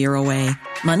out while you're away.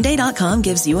 Monday.com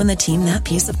gives you and the team that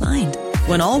peace of mind.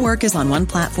 When all work is on one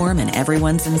platform and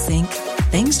everyone's in sync,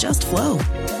 things just flow.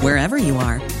 Wherever you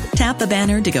are, tap the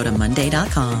banner to go to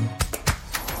Monday.com.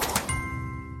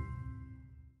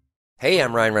 Hey,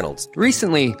 I'm Ryan Reynolds.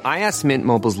 Recently, I asked Mint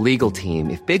Mobile's legal team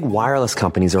if big wireless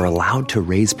companies are allowed to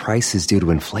raise prices due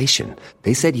to inflation.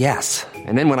 They said yes.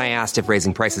 And then when I asked if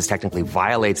raising prices technically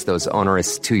violates those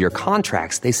onerous 2-year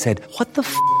contracts, they said, "What the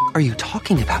f*** are you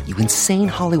talking about, you insane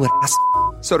Hollywood ass?"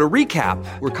 So to recap,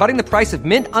 we're cutting the price of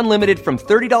Mint Unlimited from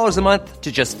 $30 a month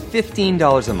to just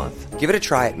 $15 a month. Give it a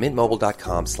try at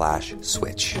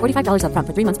mintmobile.com/switch. $45 up front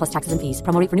for 3 months plus taxes and fees.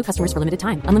 Promo rate for new customers for limited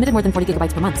time. Unlimited more than 40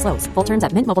 gigabytes per month. Slows full terms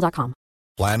at mintmobile.com.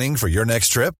 Planning for your next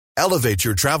trip? Elevate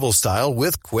your travel style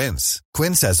with Quince.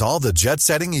 Quince has all the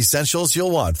jet-setting essentials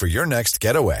you'll want for your next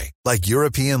getaway, like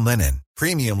European linen,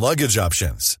 premium luggage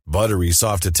options, buttery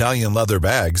soft Italian leather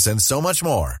bags, and so much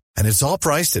more. And it's all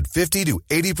priced at 50 to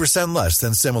 80% less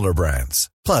than similar brands.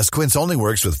 Plus, Quince only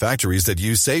works with factories that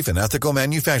use safe and ethical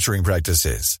manufacturing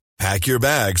practices. Pack your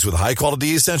bags with high-quality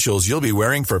essentials you'll be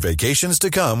wearing for vacations to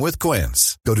come with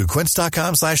Quince. Go to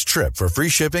quince.com/trip for free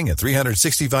shipping and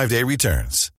 365-day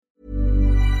returns.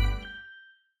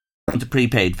 To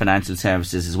prepaid financial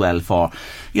services as well for,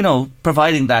 you know,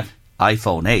 providing that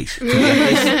iPhone 8 to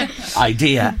get this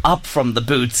idea up from the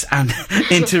boots and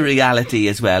into reality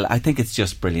as well. I think it's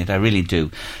just brilliant. I really do.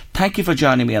 Thank you for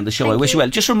joining me on the show. I wish you well.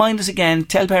 Just remind us again,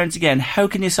 tell parents again, how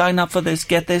can you sign up for this,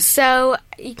 get this? So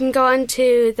you can go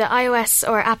onto the iOS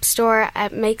or App Store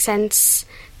at Make Sense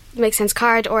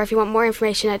Card, or if you want more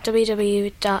information at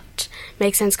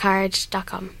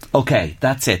www.makesensecard.com. Okay,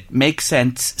 that's it. Make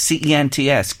Sense,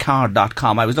 CENTS,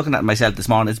 card.com. I was looking at it myself this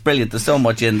morning. It's brilliant. There's so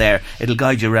much in there. It'll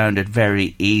guide you around it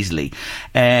very easily.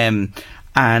 And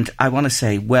I want to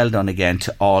say well done again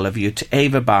to all of you, to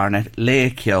Ava Barnett, Leah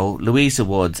Keogh, Louisa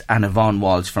Woods and Yvonne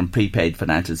Walsh from Prepaid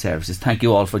Financial Services. Thank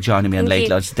you all for joining me on Late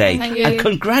Lunch today. And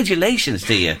congratulations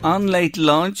to you. On Late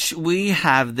Lunch, we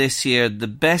have this year the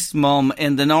Best Mum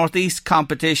in the North East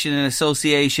competition in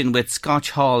association with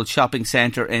Scotch Hall Shopping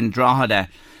Centre in Drogheda.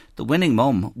 The winning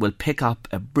mum will pick up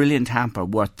a brilliant hamper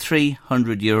worth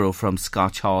 €300 from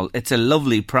Scotch Hall. It's a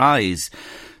lovely prize.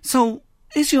 So,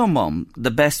 Is your mum the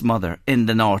best mother in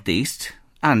the Northeast?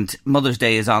 And Mother's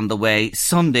Day is on the way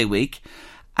Sunday week.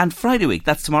 And Friday week,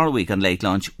 that's tomorrow week on Late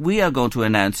Lunch, we are going to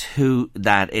announce who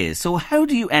that is. So how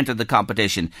do you enter the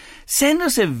competition? Send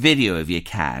us a video if you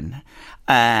can,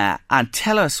 and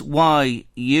tell us why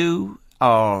you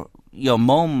or your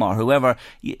mum or whoever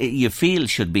you feel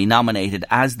should be nominated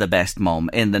as the best mum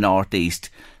in the Northeast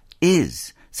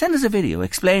is. Send us a video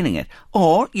explaining it.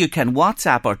 Or you can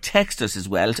WhatsApp or text us as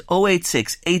well to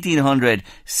 086 1800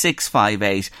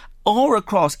 658, or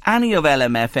across any of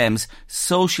LMFM's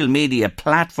social media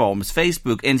platforms,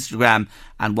 Facebook, Instagram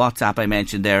and WhatsApp I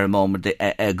mentioned there a moment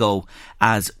ago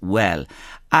as well.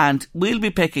 And we'll be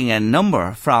picking a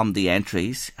number from the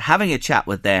entries, having a chat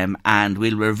with them, and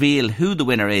we'll reveal who the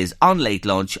winner is on Late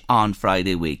Lunch on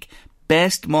Friday week.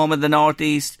 Best Mum in the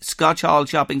Northeast, Scotch Hall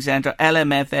Shopping Centre,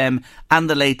 LMFM and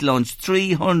the Late Lunch.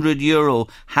 €300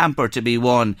 hamper to be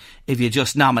won if you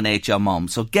just nominate your mum.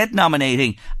 So get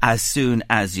nominating as soon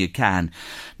as you can.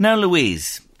 Now,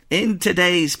 Louise, in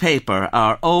today's paper,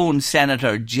 our own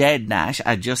Senator Jed Nash,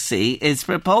 I just see, is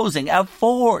proposing a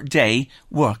 4-day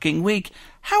working week.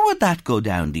 How would that go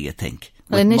down, do you think?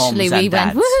 Well, initially we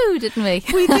went, woohoo, didn't we?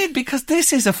 We did, because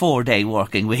this is a 4-day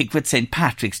working week with St.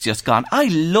 Patrick's just gone. I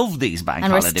love these bank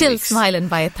holiday weeks. And we're still smiling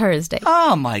by a Thursday.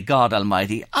 Oh, my God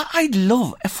almighty. I'd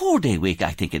love a 4-day week.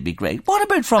 I think it'd be great. What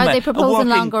about from Are they proposing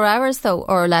longer hours, though,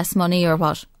 or less money, or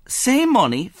what? Same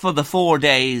money for the 4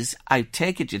 days. I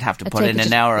take it you'd have to put in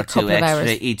an hour or two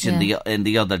extra each in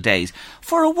the other days.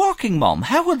 For a working mum,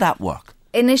 how would that work?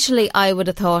 Initially, I would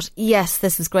have thought, yes,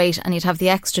 this is great, and you'd have the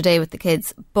extra day with the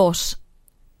kids, but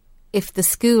if the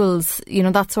schools,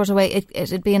 that sort of way,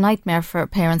 it'd be a nightmare for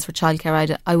parents for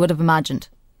childcare, I would have imagined.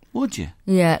 Would you?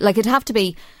 Yeah, like it'd have to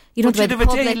be, the way the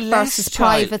public versus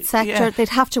private sector, they'd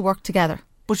have to work together.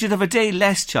 But you'd have a day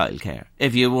less childcare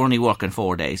if you were only working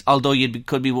 4 days, although you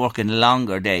could be working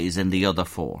longer days in the other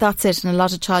 4. That's it, and a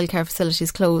lot of childcare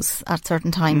facilities close at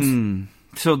certain times.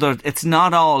 So it's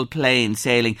not all plain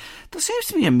sailing. There seems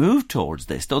to be a move towards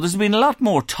this, though. There's been a lot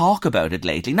more talk about it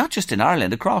lately, not just in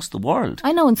Ireland, across the world.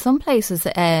 I know in some places,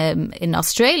 in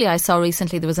Australia I saw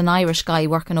recently there was an Irish guy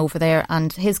working over there,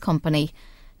 and his company,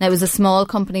 now it was a small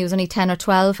company, it was only 10 or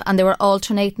 12, and they were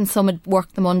alternating. Some would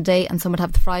work the Monday and some would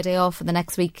have the Friday off for the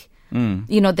next week.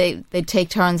 They'd take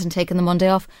turns and taking the Monday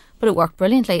off, but it worked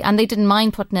brilliantly, and they didn't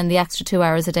mind putting in the extra 2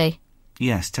 hours a day.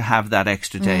 Yes, to have that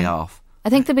extra day off. I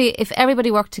think if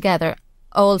everybody worked together,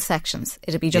 all sections,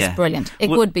 it'd be just brilliant. It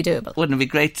would be doable. Wouldn't it be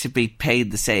great to be paid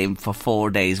the same for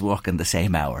 4 days working the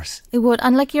same hours? It would,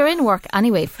 and you're in work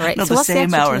anyway for it. No, so the what's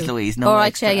same the hours, two? Louise. No, all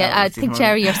right, I think,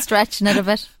 Jerry, you're stretching it a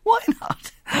bit. Why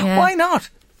not? Yeah. Why not?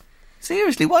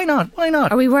 Seriously, why not? Why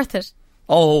not? Are we worth it?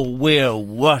 Oh, we're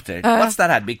worth it. What's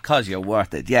that ad? Because you're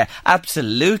worth it. Yeah,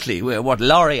 absolutely. We're what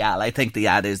L'Oreal, I think the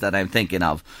ad is that I'm thinking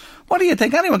of. What do you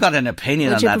think? Anyone got an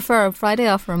opinion on that? Would you prefer a Friday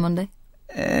off or a Monday?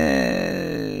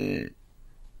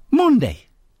 Monday.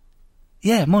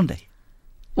 Yeah, Monday.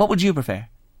 What would you prefer?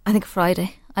 I think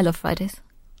Friday. I love Fridays.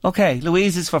 Okay,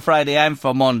 Louise is for Friday, I'm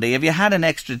for Monday. If you had an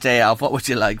extra day off, what would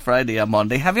you like, Friday or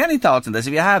Monday? Have you any thoughts on this?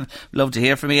 If you have, love to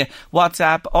hear from you.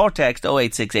 WhatsApp or text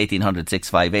 086 1800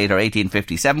 658 or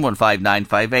 1850 715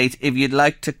 958 if you'd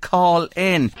like to call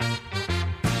in.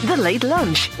 The Late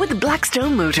Lunch with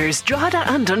Blackstone Motors,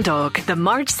 Drogheda and Dundalk. The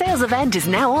March sales event is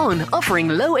now on, offering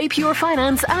low APR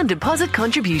finance and deposit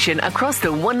contribution across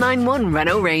the 191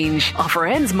 Renault range. Offer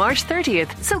ends March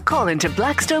 30th, so call into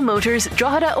Blackstone Motors,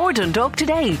 Drogheda or Dundalk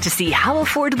today to see how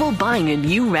affordable buying a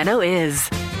new Renault is.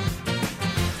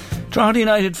 Drogheda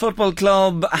United Football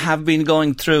Club have been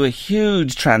going through a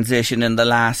huge transition in the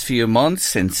last few months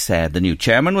since the new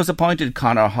chairman was appointed,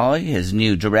 Conor Hoy, his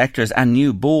new directors and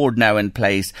new board now in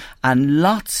place, and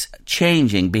lots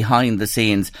changing behind the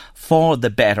scenes for the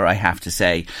better, I have to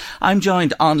say. I'm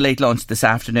joined on Late Lunch this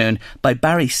afternoon by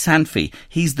Barry Sanfey.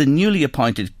 He's the newly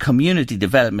appointed Community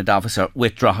Development Officer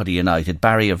with Drogheda United.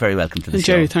 Barry, you're very welcome to the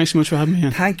show. Jerry, thanks so much for having me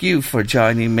in. Thank you for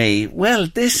joining me. Well,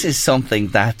 this is something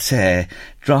that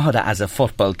Drogheda as a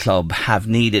football club have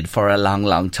needed for a long,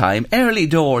 long time. Early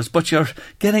doors, but you're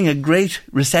getting a great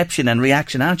reception and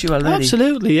reaction, aren't you, already?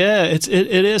 Absolutely, yeah. It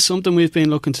is something we've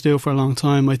been looking to do for a long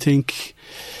time. I think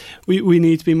we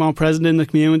need to be more present in the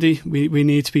community. We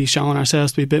need to be showing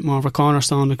ourselves to be a bit more of a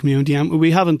cornerstone of the community, and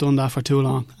we haven't done that for too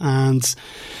long. And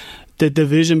the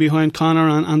vision behind Conor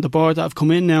and the board that have come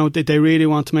in now, they really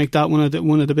want to make that one of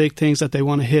the big things that they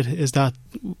want to hit, is that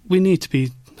we need to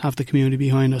have the community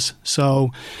behind us. So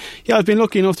yeah, I've been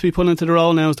lucky enough to be put into the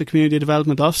role now as the Community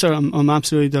Development Officer. I'm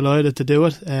absolutely delighted to do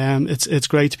it. It's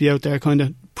great to be out there kind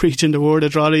of preaching the word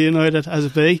of Drogheda United as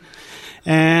it be.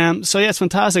 So yeah, it's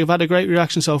fantastic. I've had a great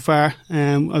reaction so far.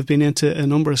 I've been into a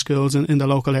number of schools in the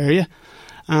local area,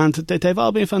 and they've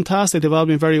all been fantastic. They've all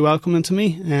been very welcoming to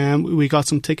me. We got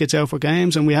some tickets out for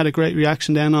games, and we had a great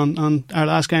reaction then on our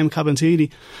last game,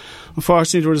 Cabinteely.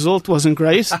 Unfortunately, the result wasn't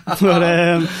great,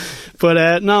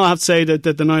 but no, I have to say that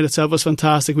the night itself was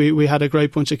fantastic. We had a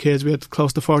great bunch of kids. We had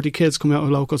close to 40 kids coming out of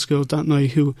local schools that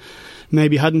night who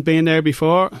maybe hadn't been there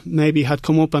before, maybe had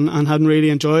come up and hadn't really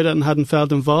enjoyed it and hadn't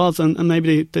felt involved, and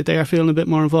maybe they are feeling a bit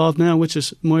more involved now, which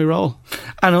is my role.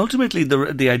 And ultimately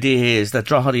the idea is that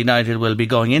Drogheda United will be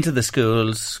going into the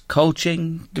schools,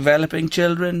 coaching, developing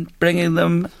children, bringing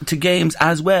them to games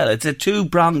as well. It's a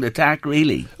two-pronged attack,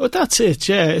 really. Well, that's it,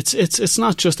 yeah. It's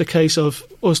not just a case of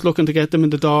us looking to get them in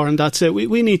the door and that's it.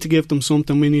 We need to give them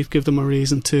something. We need to give them a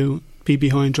reason to be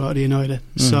behind Drogheda United.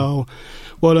 So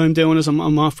what I'm doing is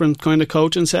I'm offering kind of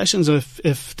coaching sessions.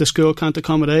 If the school can't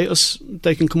accommodate us,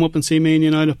 they can come up and see me in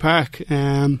United Park.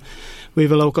 We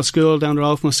have a local school down the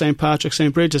road from St Patrick,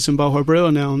 St Bridget's in Boher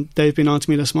Brewer now, and they've been on to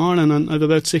me this morning, and I have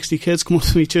about 60 kids come up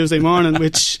to me Tuesday morning,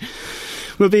 which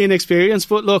will be an experience.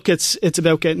 But look, it's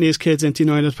about getting these kids into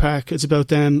United Park. It's about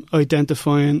them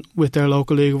identifying with their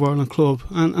local League of Ireland club,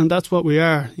 and that's what we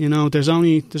are. You know, there's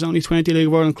only 20 League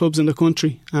of Ireland clubs in the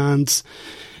country, and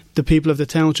the people of the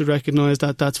town should recognise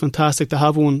that that's fantastic to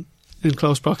have one in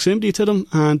close proximity to them,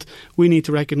 and we need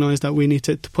to recognise that we need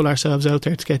to pull ourselves out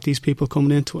there to get these people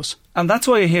coming into us. And that's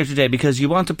why you're here today, because you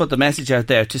want to put the message out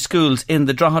there to schools in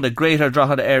the Drogheda, Greater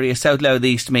Drogheda area, South Louth,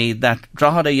 East Meath, that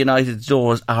Drogheda United's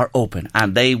doors are open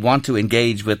and they want to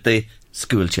engage with the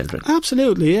school children.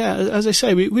 Absolutely, yeah. As I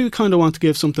say, we kind of want to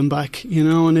give something back, you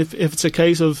know, and if it's a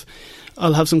case of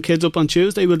I'll have some kids up on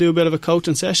Tuesday, we'll do a bit of a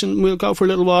coaching session, we'll go for a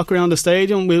little walk around the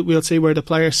stadium, we'll see where the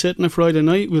players sit on a Friday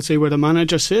night, we'll see where the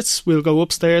manager sits, we'll go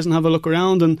upstairs and have a look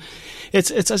around, and it's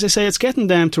as I say, it's getting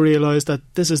them to realise that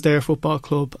this is their football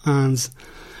club, and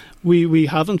we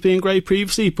haven't been great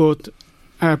previously, but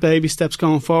our baby steps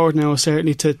going forward now is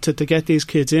certainly to get these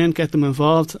kids in, get them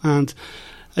involved, and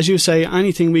as you say,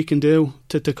 anything we can do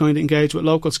to kind of engage with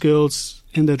local schools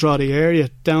in the Drogheda area,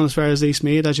 down as far as East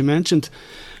Meath, as you mentioned,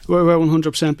 we're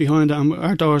 100% behind it, and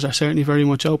our doors are certainly very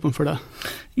much open for that.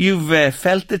 You've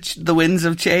felt that the winds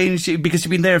have changed because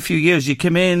you've been there a few years. You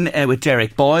came in with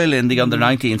Derek Boyle in the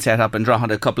under-19 set-up in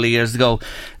Drogheda a couple of years ago.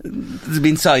 There's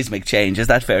been seismic change, is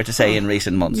that fair to say, in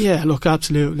recent months? Yeah, look,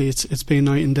 absolutely. It's been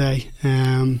night and day.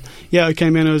 I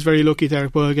came in, I was very lucky.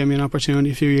 Derek Boyle gave me an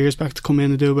opportunity a few years back to come in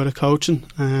and do a bit of coaching.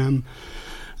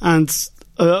 And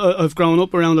I've grown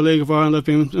up around the League of Ireland. I've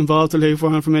been involved in the League of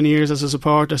Ireland for many years as a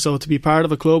supporter, so to be part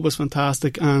of a club was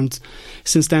fantastic, and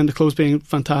since then the club's been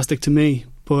fantastic to me.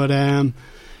 But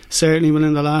certainly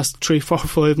within the last 3, 4,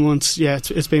 5 months,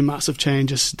 it's been massive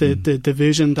changes. The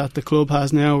vision that the club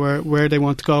has now, where they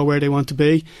want to go, where they want to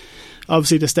be.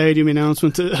 Obviously the stadium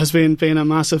announcement has been a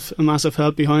massive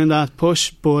help behind that push,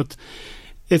 but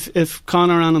If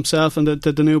Conor and himself and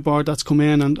the new board that's come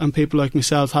in and people like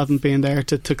myself haven't been there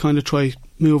to kind of try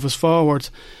move us forward,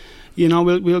 you know,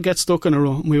 we'll get stuck in a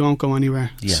rut and we won't go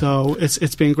anywhere. Yeah. So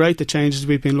it's been great, the changes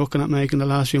we've been looking at making the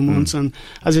last few months, and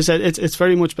as I said, it's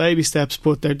very much baby steps,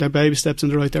 but they're baby steps in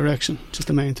the right direction, just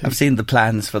the main thing. I've seen the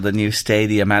plans for the new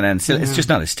stadium, and still, it's just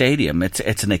not a stadium,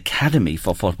 it's an academy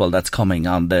for football that's coming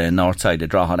on the north side of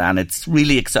Drogheda, and it's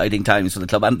really exciting times for the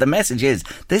club, and the message is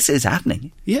this is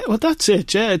happening. Yeah, well, that's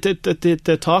it. Yeah,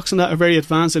 the talks on that are very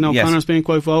advanced. I know Conor's been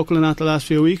quite vocal in that the last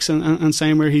few weeks, and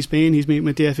saying where he's meeting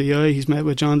with the FAI, he's met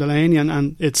with John Delaney,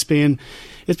 and it's been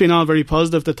all very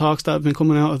positive, the talks that have been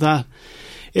coming out of that.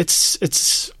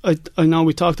 I know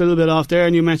we talked a little bit off there,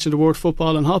 and you mentioned the word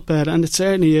football and hotbed, and it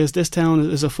certainly is. This town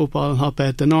is a football and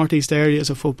hotbed. The northeast area is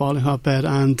a footballing hotbed,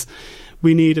 and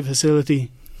we need a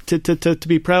facility to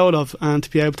be proud of and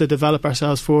to be able to develop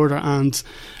ourselves further. And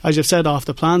as you've said, off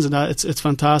the plans and that, it's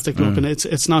fantastic looking.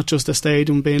 It's not just a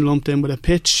stadium being lumped in with a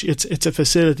pitch. It's a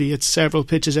facility. It's several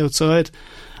pitches outside,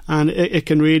 and it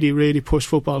can really, really push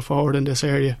football forward in this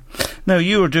area. Now,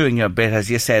 you were doing your bit, as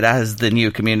you said, as the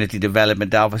new community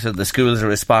development officer. The schools are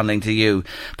responding to you,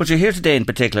 but you're here today in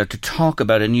particular to talk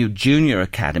about a new junior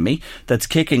academy that's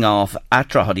kicking off at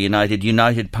Drogheda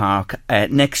United Park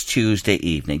next Tuesday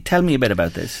evening. Tell me a bit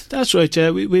about this. That's right, yeah.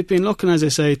 We've been looking, as I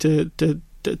say,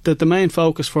 the main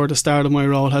focus for the start of my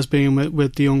role has been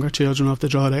with the younger children of the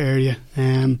Drogheda area.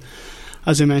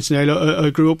 As I mentioned earlier,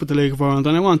 I grew up with the League of Ireland,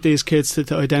 and I want these kids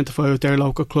to identify with their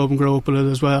local club and grow up with it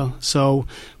as well. So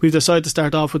we've decided to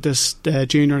start off with this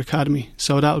junior academy.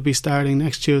 So that will be starting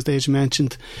next Tuesday, as you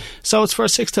mentioned. So it's for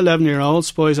 6 to 11 year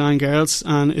olds, boys and girls,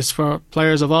 and it's for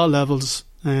players of all levels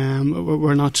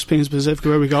We're not just being specific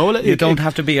where we go. You don't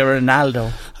have to be a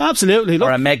Ronaldo. Absolutely. Look,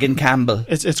 or a Megan Campbell.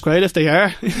 It's great if they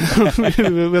are.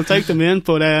 We'll take them in.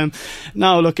 But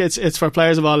no, look, it's for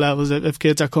players of all levels. If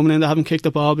kids are coming in that haven't kicked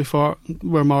the ball before,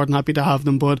 we're more than happy to have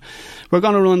them. But we're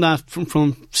going to run that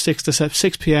from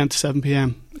 6 p.m. to 7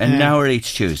 p.m. An hour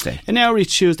each Tuesday. An hour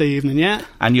each Tuesday evening, yeah.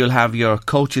 And you'll have your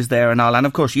coaches there and all. And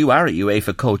of course, you are a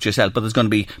UEFA coach yourself, but there's going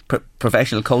to be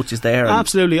professional coaches there.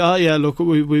 Absolutely. Oh yeah. Look,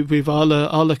 we've all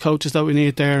the coaches that we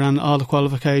need there, and all the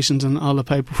qualifications and all the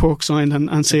paperwork signed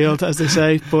and sealed, as they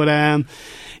say. But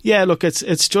yeah, look,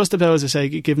 it's just about, as I say,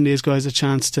 giving these guys a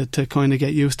chance to kind of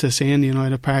get used to seeing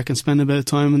United Park and spend a bit of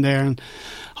time in there, and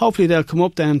hopefully they'll come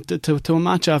up then to a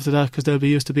match after that, because they'll be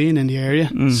used to being in the area.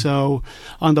 So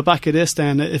on the back of this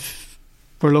then, if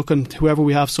we're looking, whoever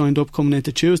we have signed up coming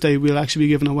into Tuesday, we'll actually be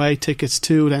giving away tickets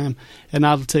to them, an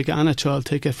adult ticket and a child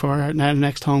ticket for our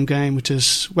next home game, which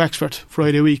is Wexford,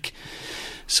 Friday week.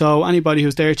 So anybody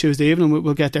who's there Tuesday evening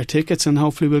will get their tickets, and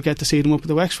hopefully we'll get to see them up at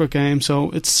the Wexford game.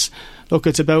 So it's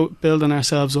about building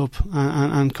ourselves up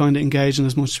and kind of engaging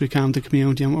as much as we can with the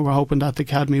community, and we're hoping that the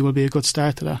academy will be a good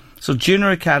start to that. So Junior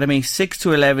Academy, 6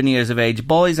 to 11 years of age,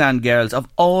 boys and girls of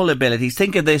all abilities.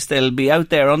 Think of this, they'll be out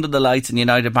there under the lights in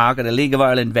United Park at a League of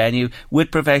Ireland venue with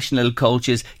professional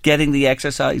coaches, getting the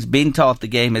exercise, being taught the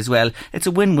game as well. It's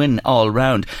a win-win all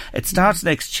round. It starts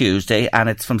next Tuesday, and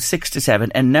it's from 6 to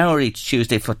 7, an hour each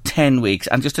Tuesday for 10 weeks.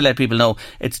 And just to let people know,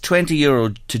 it's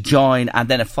 €20 to join, and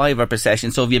then a €5 per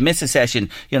session. So if you miss a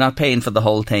session, you're not paying for the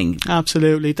whole thing.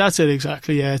 Absolutely, that's it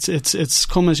exactly. Yeah, it's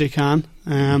come as you can.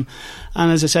 And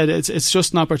as I said, it's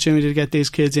just an opportunity to get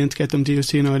these kids in, to get them to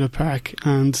use United Park.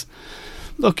 And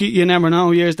look, you never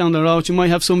know, years down the road you might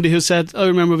have somebody who said, I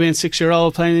remember being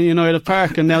 6-year-old playing in United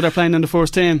Park, and now they're playing in the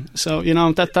first team. So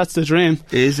that's the dream.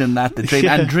 Isn't that the dream?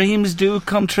 Yeah. And dreams do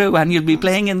come true, and you'll be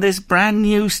playing in this brand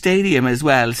new stadium as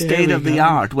well, state of the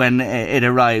art, when it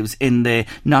arrives in the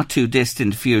not too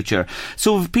distant future.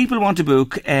 So if people want to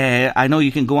book, I know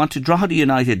you can go on to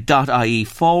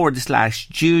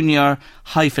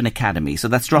drogheda.ie/junior-academy. So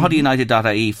that's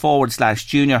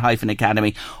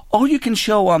drogheda.ie/junior-academy. Or you can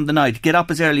show on the night, get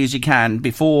up as early as you can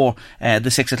before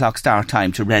the 6 o'clock start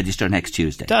time to register next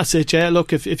Tuesday. That's it, yeah.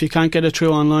 Look, if you can't get it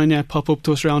through online yet, pop up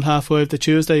to us around 5:30 the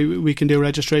Tuesday. We can do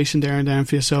registration there and then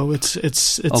for you. So it's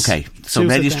okay. So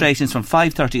registration's from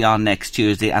 5:30 on next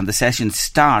Tuesday, and the session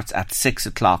starts at 6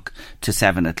 o'clock to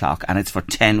 7 o'clock, and it's for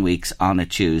 10 weeks on a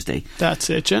Tuesday. That's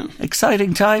it, yeah.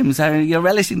 Exciting times. You're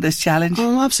relishing this challenge?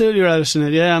 I'm absolutely relishing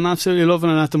it, yeah. I'm absolutely loving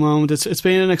it at the moment. It's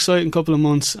been an exciting couple of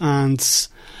months, and as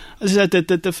I said,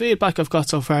 the feedback I've got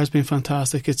so far has been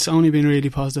fantastic. It's only been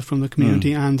really positive from the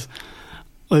community, and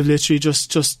I've literally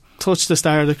just touched the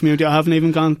start of the community. I haven't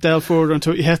even delved further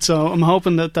into it yet, so I'm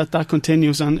hoping that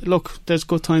continues. And look, there's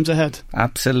good times ahead.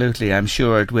 Absolutely, I'm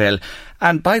sure it will.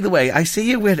 And by the way, I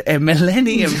see you with a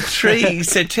Millennium Tree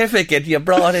certificate you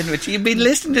brought in, which you've been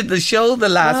listening to the show the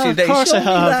last few days. Of course I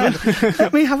have.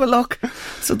 Let me have a look.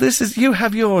 So you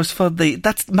have yours for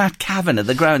that's Matt Kavanagh,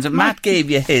 the grounds. And Matt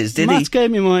gave you his, did he? Matt gave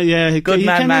me mine, yeah. He came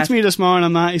in to me this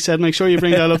morning, Matt. He said, make sure you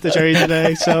bring that up to Jerry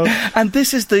today. So, and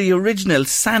this is the original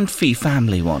Sanfi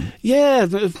family one. Yeah,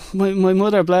 my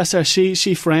mother, bless her,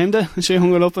 she framed it and she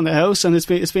hung it up in the house, and it's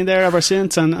been there ever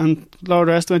since. And Lord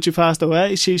rest, when she passed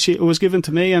away, it was given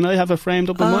to me, and I have it framed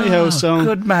up in my house. So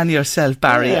good man yourself,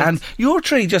 Barry. Yeah. And your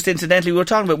tree, just incidentally, we were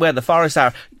talking about where the forests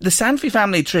are. The Sanfi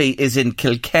family tree is in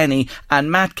Kilkenny,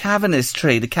 and Matt Kavanagh's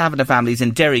tree, the Kavanagh family, is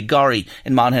in Derrygorry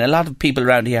in Monaghan. A lot of people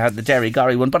around here have the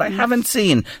Derrygorry one, but I haven't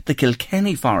seen the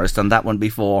Kilkenny forest on that one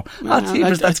before.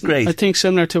 That's great. I think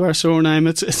similar to our surname,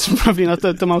 it's probably not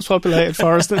the most populated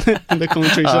forest in the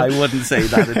country. So. I wouldn't say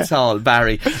that at all,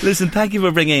 Barry. Listen, thank you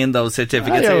for bringing in those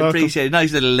certificates. I appreciate it.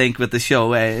 Nice little link with the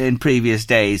show in previous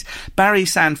days. Barry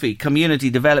Sanfi,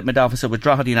 Community Development Officer with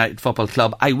Drogheda United Football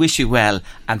Club. I wish you well,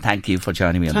 and thank you for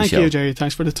joining me on the show. Thank you, Jerry.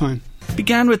 Thanks for the time.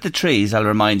 Began with the trees, I'll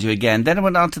remind you again. Then I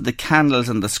went on to the candles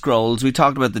and the scrolls. We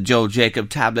talked about the Joe Jacob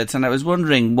tablets, and I was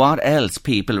wondering what else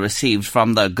people received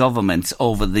from their governments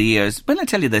over the years. Well, I'll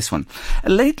tell you this one. A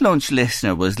late lunch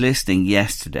listener was listening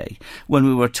yesterday when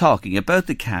we were talking about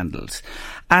the candles,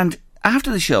 and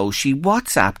after the show she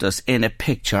WhatsApped us in a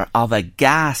picture of a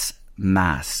gas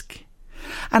mask.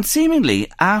 And seemingly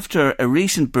after a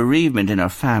recent bereavement in her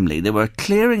family, they were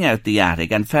clearing out the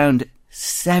attic and found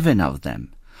 7 of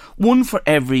them. One for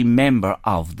every member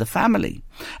of the family.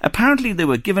 Apparently they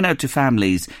were given out to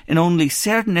families in only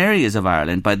certain areas of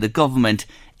Ireland by the government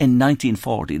in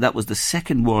 1940. That was the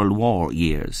Second World War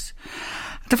years.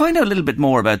 To find out a little bit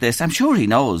more about this, I'm sure he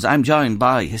knows, I'm joined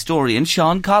by historian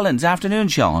Sean Collins. Afternoon,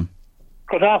 Sean.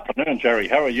 Good afternoon, Jerry.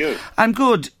 How are you? I'm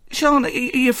good. Sean, are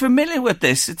you familiar with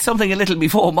this? It's something a little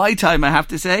before my time, I have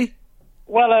to say.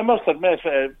 Well, I must admit,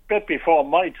 a bit before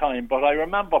my time, but I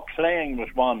remember playing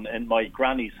with one in my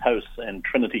granny's house in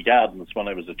Trinity Gardens when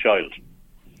I was a child.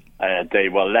 They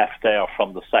were left there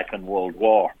from the Second World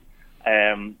War.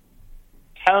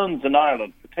 Towns in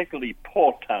Ireland, particularly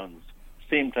port towns,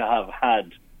 seem to have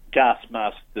had gas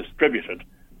masks distributed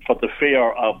for the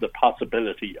fear of the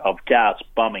possibility of gas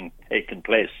bombing taking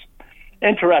place.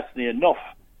 Interestingly enough,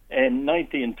 in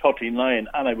 1939,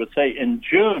 and I would say in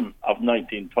June of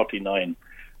 1939,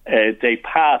 they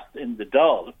passed in the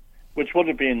Dáil, which would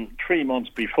have been 3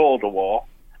 months before the war,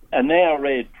 an air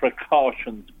raid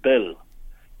precautions bill,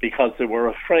 because they were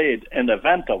afraid in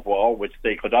event of war, which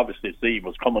they could obviously see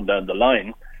was coming down the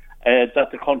line,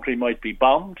 that the country might be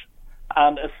bombed,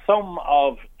 and a sum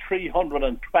of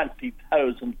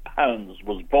 £320,000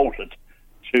 was voted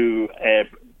to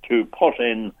put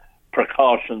in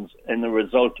precautions in the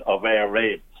result of air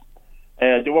raids.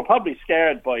 They were probably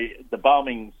scared by the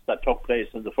bombings that took place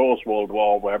in the First World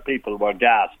War, where people were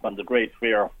gassed, and the great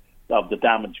fear of the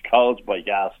damage caused by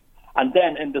gas. And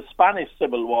then in the Spanish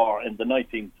Civil War in the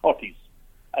 1930s,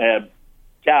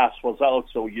 gas was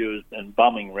also used in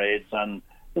bombing raids. And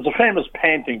there's a famous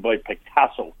painting by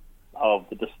Picasso of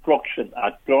the destruction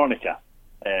at Guernica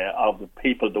of the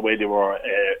people, the way they were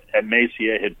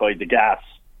emaciated by the gas.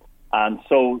 And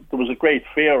so there was a great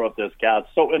fear of this gas.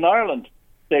 So in Ireland,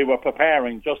 they were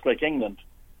preparing, just like England,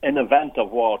 in event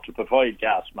of war to provide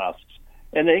gas masks.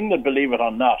 In England, believe it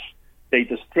or not, they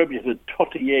distributed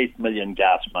 38 million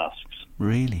gas masks.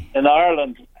 Really? In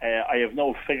Ireland, I have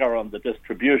no figure on the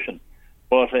distribution,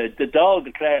 but the Dáil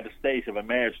declared a state of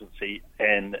emergency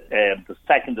in the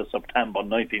 2nd of September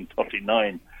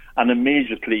 1939, and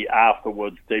immediately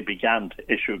afterwards they began to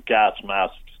issue gas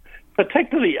masks,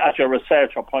 particularly, as your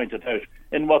researcher pointed out,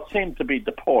 in what seemed to be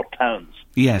the port towns.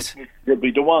 Yes. Which would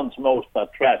be the ones most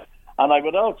at threat. And I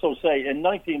would also say in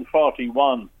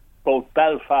 1941, both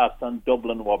Belfast and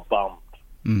Dublin were bombed.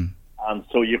 And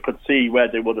so you could see where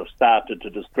they would have started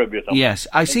to distribute them. Yes,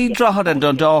 I see Drogheda and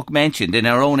Dundalk mentioned in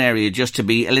our own area, just to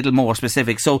be a little more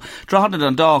specific. So Drogheda and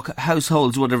Dundalk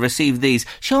households would have received these.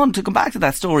 Sean, to come back to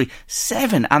that story,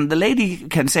 7, and the lady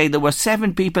can say there were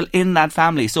 7 people in that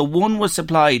family, so one was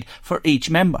supplied for each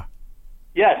member.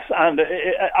 Yes, and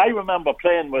I remember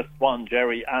playing with one,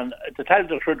 Jerry, and to tell you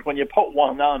the truth, when you put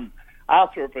one on,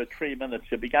 after about 3 minutes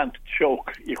you began to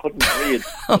choke. You couldn't breathe.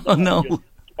 Oh, no. You're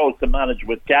supposed to manage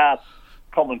with gas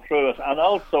coming through it, and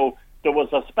also there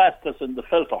was asbestos in the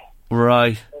filter.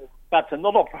 Right. That's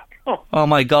another problem. Oh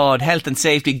my God, health and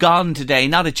safety gone today,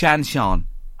 not a chance, Sean.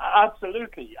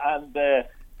 Absolutely, and there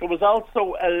was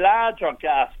also a larger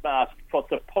gas mask for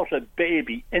to put a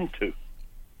baby into.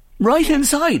 Right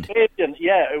inside?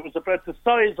 Yeah, it was about the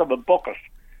size of a bucket,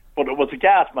 but it was a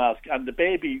gas mask, and the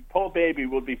baby, poor baby,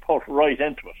 would be put right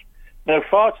into it. Now,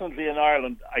 fortunately, in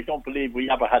Ireland, I don't believe we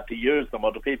ever had to use them,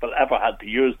 or the people ever had to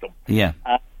use them. Yeah.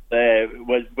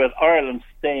 With Ireland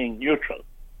staying neutral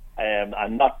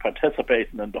and not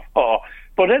participating in the war.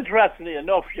 But interestingly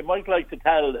enough, you might like to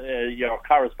tell your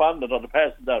correspondent or the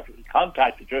person that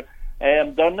contacted you,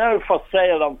 they're now for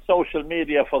sale on social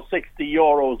media for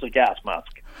 €60 a gas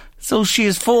mask. So she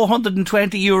is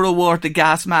 €420 worth of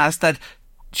gas mask that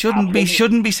shouldn't be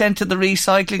sent to the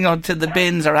recycling or to the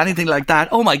bins or anything like that.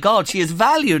 Oh my God, she has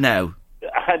value now.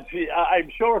 And I'm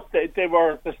sure they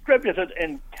were distributed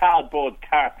in cardboard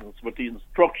cartons with the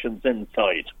instructions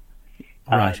inside.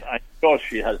 Right. I'm sure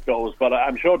she has those, but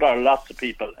I'm sure there are lots of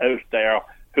people out there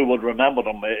who would remember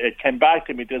them. It came back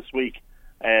to me this week,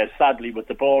 sadly, with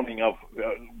the burning of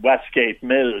Westgate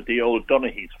Mill, the old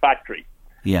Donaghy's factory.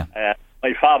 Yeah.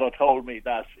 My father told me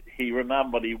that he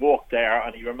remembered he worked there,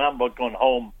 and he remembered going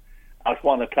home at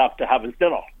 1 o'clock to have his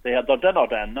dinner. They had their dinner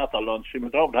then, not their lunch. He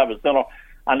went home to have his dinner,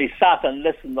 and he sat and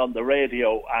listened on the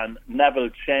radio, and Neville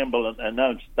Chamberlain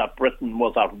announced that Britain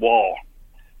was at war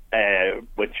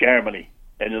with Germany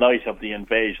in light of the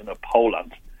invasion of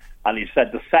Poland. And he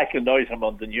said the second item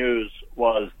on the news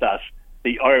was that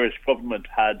the Irish government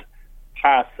had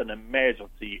passed an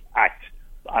emergency act,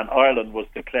 and Ireland was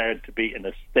declared to be in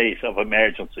a state of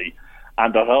emergency,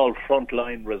 and that all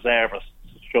frontline reservists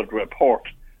should report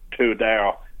to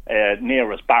their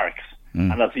nearest barracks.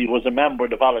 And as he was a member of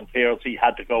the volunteers, he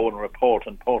had to go and report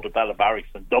in Portobello Barracks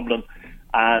in Dublin,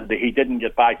 and he didn't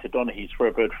get back to Donaghy's for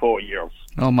about 4 years.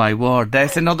 Oh my word,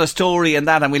 there's another story in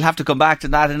that, and we'll have to come back to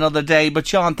that another day. But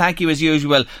Sean, thank you as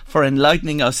usual for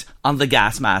enlightening us on the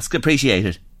gas mask. Appreciate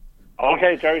it.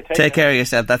 Okay, Jerry, take care of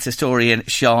yourself. That's historian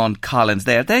Sean Collins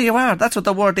there. There you are. That's what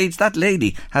the word needs. That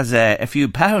lady has a few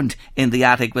pound in the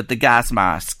attic with the gas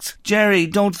masks. Jerry,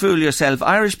 don't fool yourself.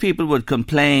 Irish people would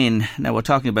complain. Now, we're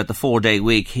talking about the 4-day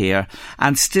week here,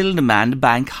 and still demand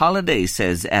bank holidays,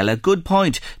 says Ella. Good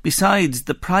point. Besides,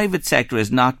 the private sector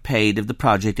is not paid if the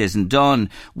project isn't done.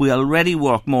 We already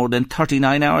work more than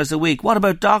 39 hours a week. What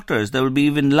about doctors? There will be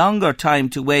even longer time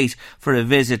to wait for a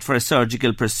visit for a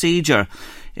surgical procedure.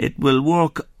 It will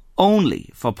work only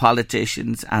for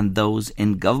politicians and those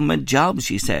in government jobs,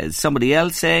 she says. Somebody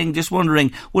else saying, just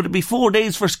wondering, would it be 4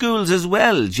 days for schools as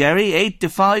well? Jerry, 8 to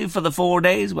 5 for the 4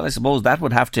 days? Well, I suppose that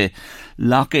would have to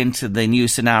lock into the new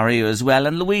scenario as well.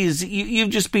 And Louise,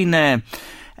 you've just been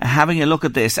having a look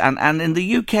at this, and in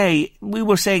the UK, we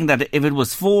were saying that if it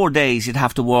was 4 days, you'd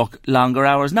have to work longer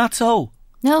hours. Not so.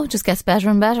 No, it just gets better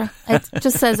and better. It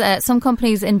just says some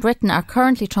companies in Britain are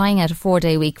currently trying out a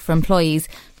 4-day week for employees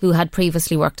who had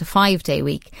previously worked a 5-day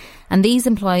week. And these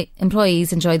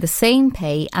employees enjoy the same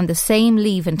pay and the same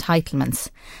leave entitlements.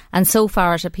 And so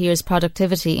far it appears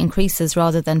productivity increases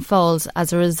rather than falls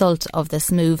as a result of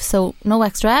this move. So no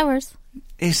extra hours.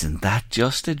 Isn't that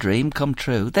just a dream come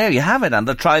true? There you have it, and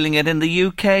they're trialling it in the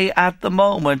UK at the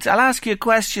moment. I'll ask you a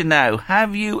question now.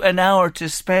 Have you an hour to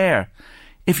spare?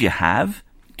 If you have,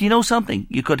 do you know something?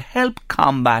 You could help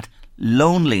combat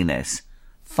loneliness.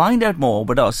 Find out more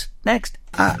with us next.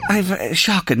 I've a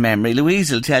shocking memory.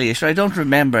 Louise will tell you, sure, I don't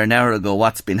remember an hour ago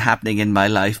what's been happening in my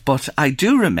life, but I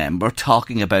do remember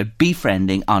talking about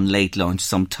befriending on Late Lunch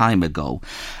some time ago.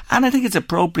 And I think it's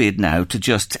appropriate now to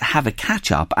just have a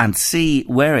catch-up and see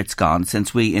where it's gone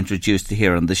since we introduced it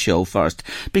here on the show first.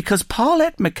 Because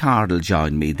Paulette McCardle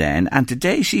joined me then, and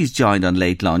today she's joined on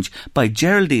Late Lunch by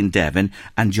Geraldine Devon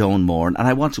and Joan Moran, and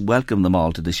I want to welcome them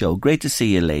all to the show. Great to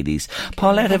see you, ladies.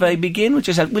 Paulette, if I begin with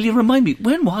yourself, will you remind me,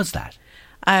 when was that?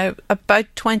 About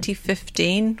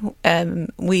 2015.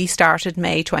 We started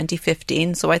May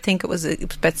 2015, so I think it was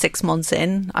about 6 months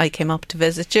in. I came up to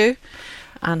visit you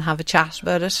and have a chat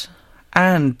about it.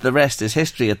 And the rest is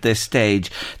history at this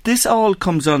stage. This all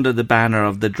comes under the banner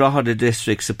of the Drogheda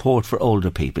District Support for Older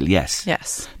People, yes?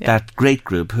 Yes. Yeah. That great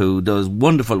group who does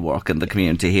wonderful work in the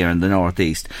community here in the North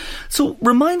East. So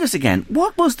remind us again,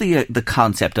 what was the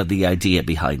concept of the idea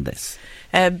behind this?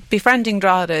 Befriending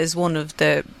Drogheda is one of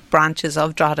the branches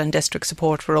of Drogheda and District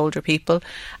Support for Older People,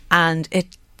 and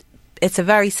it's a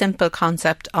very simple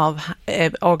concept of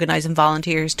organising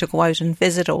volunteers to go out and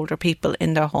visit older people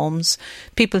in their homes,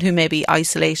 people who may be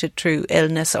isolated through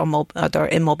illness or their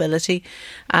immobility.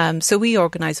 So we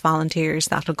organise volunteers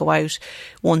that will go out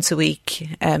once a week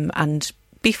and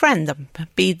befriend them,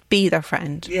 be their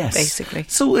friend, yes, basically.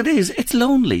 So it's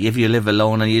lonely if you live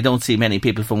alone and you don't see many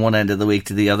people from one end of the week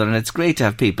to the other, and it's great to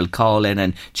have people call in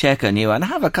and check on you and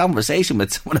have a conversation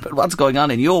with someone about what's going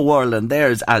on in your world and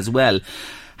theirs as well.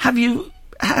 Have you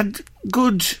had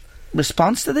good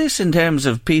response to this in terms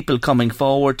of people coming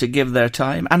forward to give their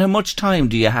time? And how much time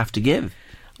do you have to give?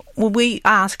 Well, we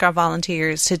ask our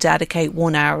volunteers to dedicate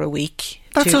 1 hour a week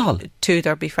to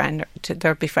their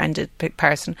befriended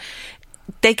person.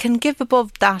 They can give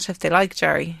above that if they like,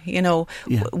 Jerry. You know,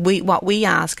 what we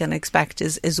ask and expect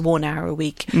is 1 hour a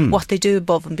week. What they do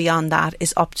above and beyond that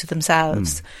is up to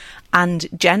themselves. And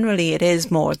generally it is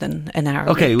more than an hour.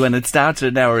 Okay, when it starts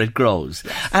at an hour, it grows.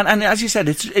 Yes. And as you said,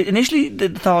 it's initially the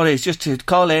thought is just to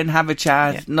call in, have a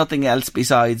chat, nothing else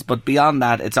besides. But beyond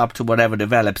that, it's up to whatever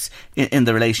develops in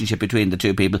the relationship between the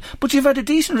two people. But you've had a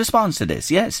decent response to this,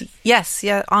 yes? Yes,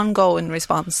 ongoing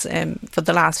response for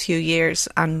the last few years.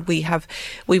 And we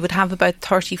would have about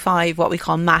 35 what we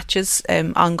call matches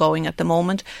ongoing at the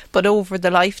moment. But over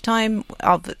the lifetime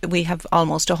we have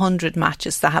almost 100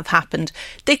 matches that have happened.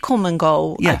 They come and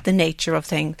go at the nature of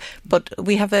things, but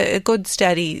we have a good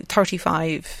steady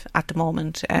 35 at the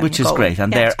moment, which is great,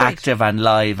 and they're active and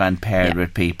live and paired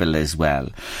with people as well.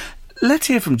 Let's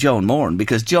hear from Joan Moran,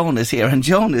 because Joan is here, and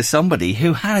Joan is somebody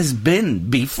who has been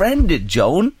befriended.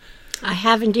 Joan, I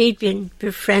have indeed been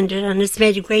befriended, and it's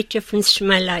made a great difference to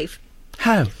my life.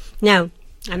 How? Now,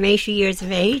 I'm 80 years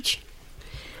of age,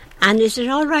 and is it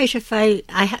all right if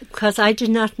because I did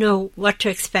not know what to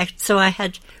expect, so I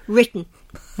had written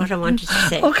what I wanted to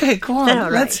say. Okay, go on.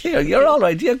 Right? Let's hear. You're all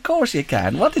right. Yeah, of course you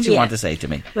can. What did you want to say to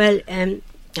me? Well, I'm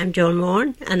Joan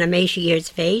Moran, and I'm 80 years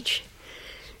of age.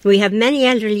 We have many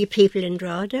elderly people in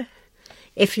Drogheda.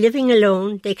 If living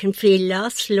alone, they can feel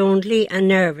lost, lonely and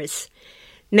nervous.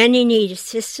 Many need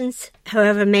assistance,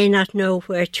 however may not know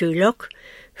where to look,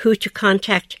 who to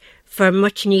contact for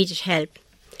much needed help.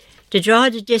 The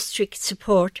Drogheda District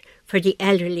Support for the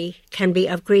Elderly can be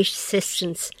of great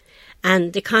assistance,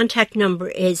 and the contact number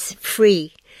is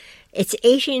free. It's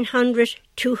 1800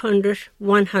 200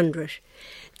 100.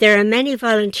 There are many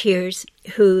volunteers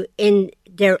who, in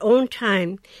their own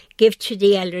time, give to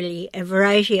the elderly a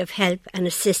variety of help and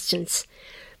assistance,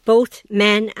 both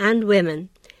men and women.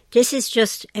 This is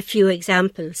just a few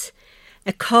examples.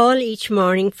 A call each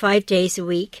morning 5 days a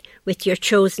week with your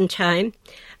chosen time.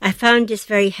 I found this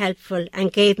very helpful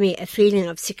and gave me a feeling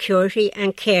of security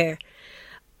and care.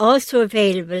 Also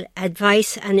available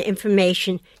advice and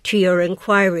information to your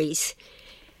inquiries.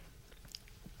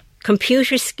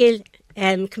 Computer skills,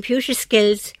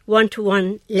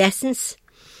 one-to-one lessons,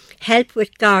 help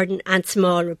with garden and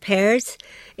small repairs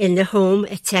in the home,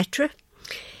 etc.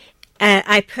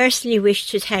 I personally wish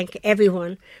to thank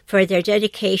everyone for their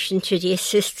dedication to the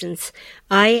assistance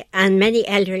I and many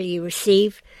elderly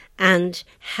receive and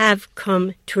have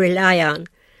come to rely on.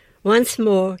 Once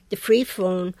more, the free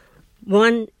phone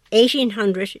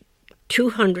 1-1800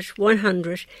 200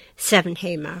 100 7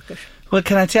 Haymarket. Well,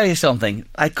 can I tell you something?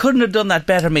 I couldn't have done that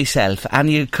better myself, and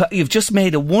you've just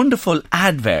made a wonderful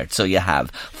advert, so you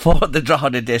have, for the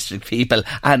Drogheda District people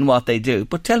and what they do.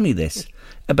 But tell me this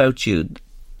about you.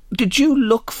 Did you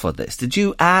look for this? Did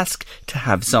you ask to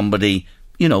have somebody,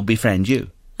 befriend you?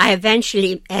 I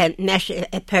eventually met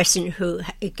a person who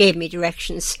gave me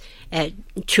directions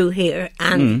to here,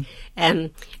 and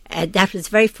that was the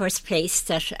very first place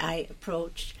that I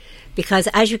approached. Because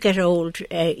as you get old,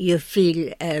 you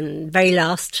feel very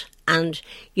lost and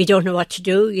you don't know what to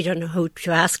do, you don't know who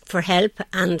to ask for help.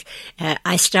 And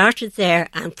I started there,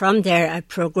 and from there I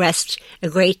progressed a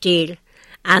great deal,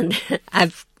 and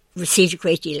I've received a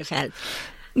great deal of help.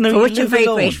 Now, for which I'm very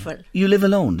grateful. You live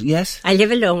alone, yes? I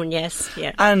live alone, yes.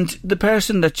 Yeah. And the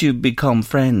person that you become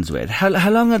friends with, how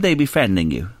long are they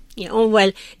befriending you? Geraldine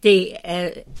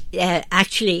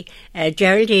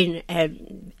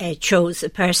chose a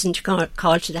person to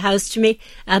call to the house to me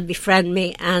and befriend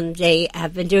me, and they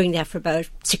have been doing that for about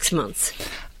 6 months.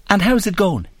 And how's it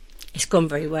going? It's going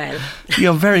very well.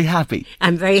 You're very happy?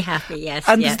 I'm very happy, yes.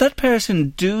 And does that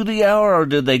person do the hour, or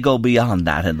do they go beyond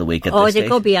that in the week at this stage?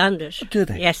 Go beyond it. Do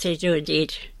they? Yes, they do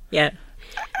indeed, yeah.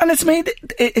 And it's made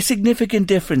a significant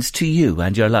difference to you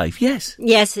and your life, yes?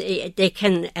 Yes, they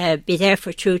can be there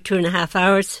for 2.5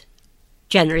 hours,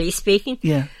 generally speaking.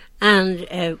 Yeah. And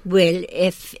will,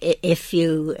 if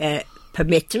you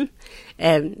permit them,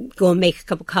 go and make a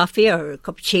cup of coffee or a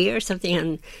cup of tea or something,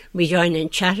 and we join in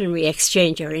chat and we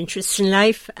exchange our interests in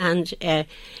life, and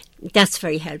that's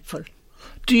very helpful.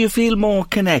 Do you feel more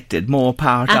connected, more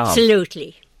part of?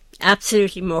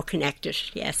 Absolutely more connected,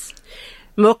 yes.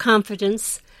 More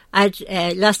confidence. I'd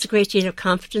lost a great deal of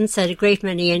confidence. I had a great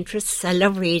many interests. I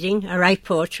love reading. I write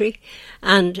poetry.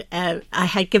 And I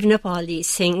had given up all these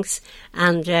things.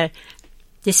 And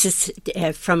this is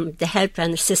from the help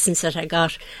and assistance that I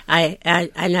got. I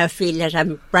now feel that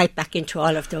I'm right back into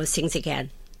all of those things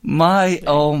again.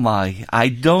 Oh my, I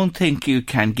don't think you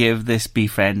can give this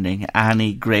befriending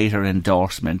any greater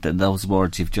endorsement than those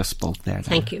words you've just spoke there.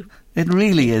 Thank you. It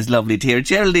really is lovely to hear.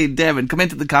 Geraldine Devon, come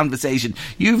into the conversation.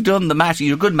 You've done the match.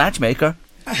 You're a good matchmaker.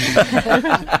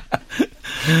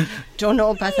 Don't know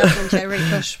about that one, Jerry,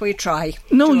 but we try.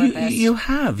 No, you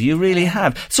have. You really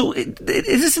have. So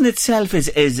this in itself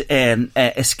is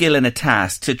a skill and a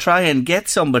task to try and get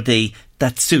somebody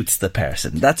that suits the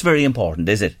person. That's very important,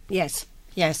 is it? Yes.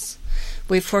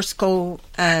 We first go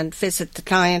and visit the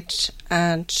client,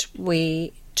 and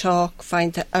we talk,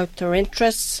 find out their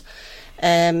interests,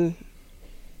 and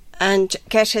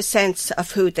get a sense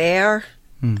of who they are,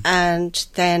 and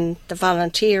then the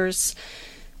volunteers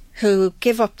who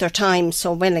give up their time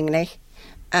so willingly,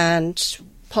 and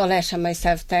Paulette and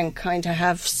myself then kind of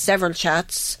have several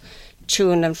chats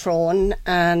to and fro,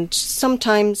 and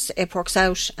sometimes it works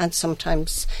out and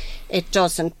sometimes it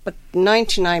doesn't, but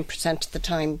 99% of the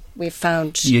time we've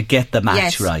found you get the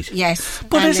match right. Yes.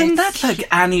 But isn't that like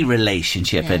any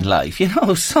relationship in life?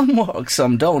 Some work,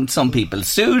 some don't. Some people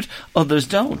suit, others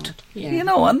don't. Yeah.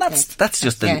 And that's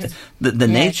just the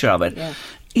nature of it. Yeah.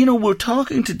 We're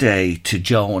talking today to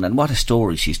Joan, and what a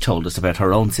story she's told us about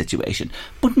her own situation.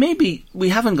 But maybe we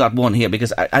haven't got one here,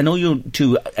 because I know you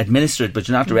two administer it, but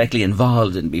you're not directly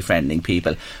involved in befriending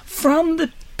people. From the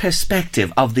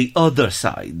perspective of the other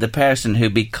side, the person who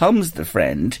becomes the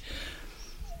friend,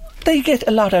 they get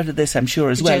a lot out of this, I'm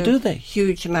sure, as well, do they?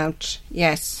 Huge amount,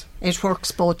 yes. It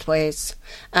works both ways,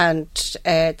 and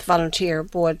the volunteer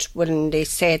would willingly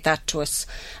say that to us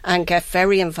and get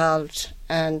very involved,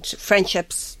 and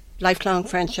friendships, lifelong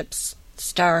friendships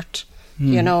start,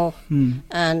 and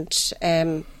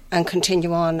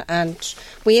continue on, and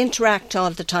we interact all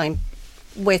the time.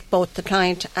 with both the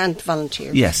client and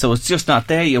volunteers. Yes, so it's just not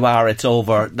there you are, it's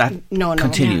over. That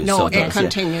continues. No, so it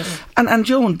continues. And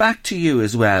Joan, back to you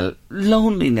as well.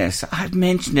 Loneliness, I've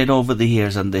mentioned it over the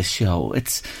years on this show.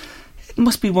 It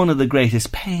must be one of the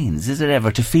greatest pains, is it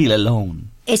ever, to feel alone?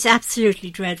 It's absolutely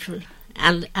dreadful.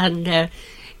 And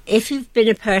if you've been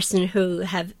a person who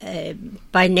have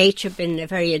by nature been a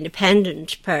very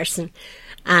independent person,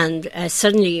 and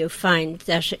suddenly you find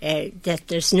that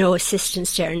there's no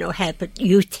assistance there, no help, but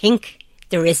you think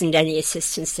there isn't any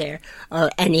assistance there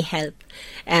or any help,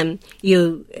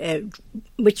 you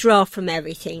withdraw from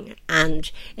everything,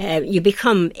 and you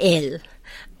become ill,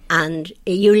 and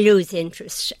you lose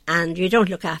interest, and you don't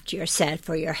look after yourself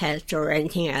or your health or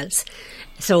anything else.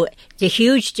 So the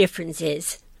huge difference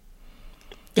is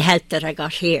the help that I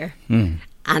got here,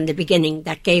 and the beginning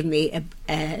that gave me a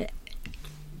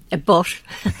butt, a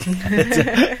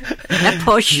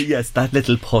push. Yes, that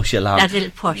little push along. That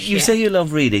little push. You say you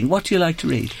love reading. What do you like to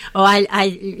read? Oh,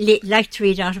 I like to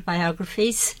read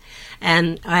autobiographies.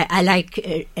 I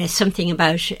like something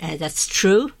about that's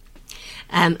true.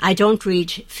 I don't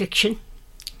read fiction.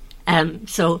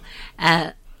 So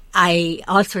I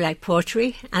also like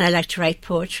poetry, and I like to write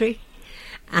poetry.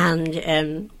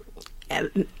 And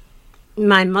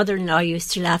my mother-in-law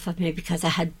used to laugh at me because I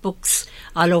had books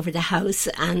all over the house,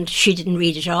 and she didn't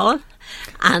read it all.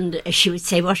 And she would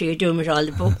say, "What are you doing with all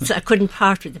the books?" I couldn't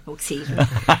part with the books either.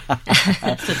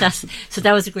 So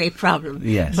that was a great problem.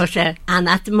 Yes. But and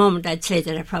at the moment, I'd say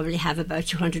that I probably have about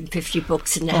 250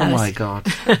 books in the house. Oh my God!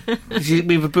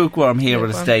 We have a bookworm here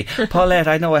with us today. Paulette,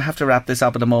 I know I have to wrap this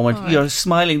up in a moment. Right. You're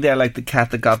smiling there like the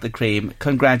cat that got the cream.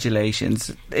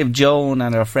 Congratulations! If Joan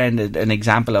and her friend are an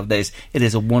example of this, it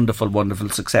is a wonderful, wonderful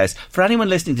success. For anyone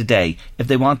listening today, if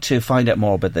they want to find out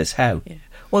more about this, how? Yeah.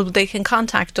 Well, they can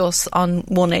contact us on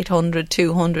 1800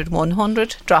 200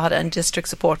 100, Drogheda and District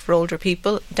Support for Older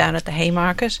People, down at the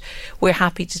Haymarket. We're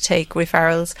happy to take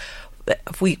referrals.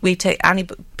 We take any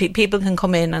people can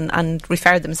come in and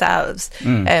refer themselves,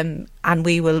 and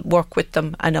we will work with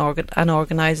them and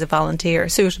organise a volunteer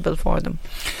suitable for them.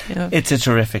 You know. It's a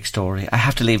terrific story. I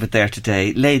have to leave it there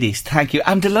today. Ladies, thank you.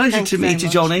 I'm delighted to meet you,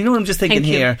 Joan. You know what I'm just thinking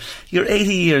here? You're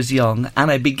 80 years young, and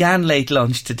I began Late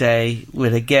Lunch today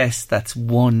with a guest that's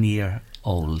 1 year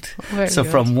old. Very so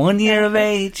good. From 1 year of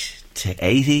age to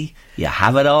 80, you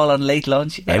have it all on Late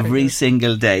Lunch every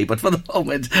single day. But for the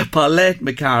moment, Paulette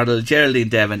McCardle, Geraldine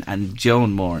Devon and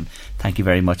Joan Moran, thank you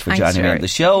very much for joining me on the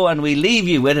show. And we leave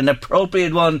you with an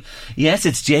appropriate one. Yes,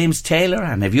 it's James Taylor,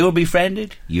 and if you're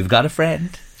befriended, you've got a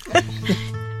friend.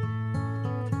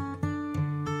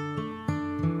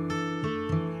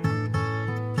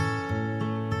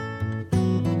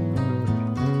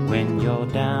 When you're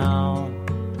down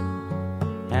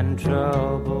and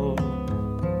troubled,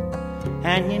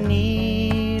 and you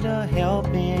need a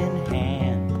helping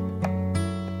hand,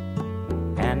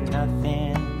 and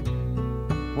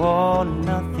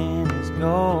nothing is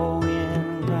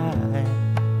going right.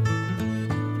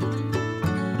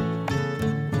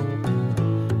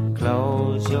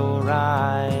 Close your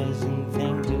eyes and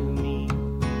think of me,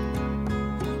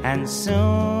 and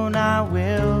soon I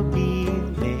will be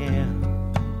there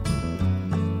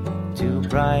to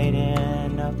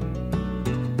brighten up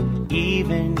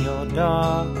even your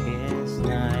darkest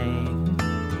night.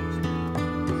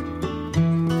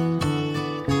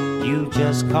 You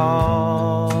just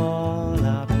call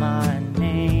out my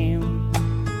name,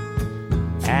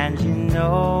 and you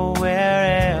know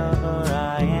wherever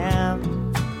I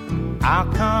am, I'll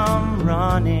come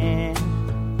running.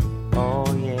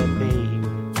 Oh yeah, baby,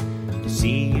 to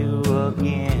see you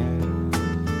again.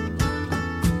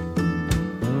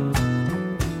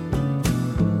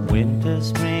 Winter,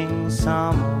 spring,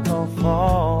 summer or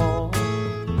fall,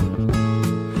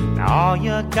 now all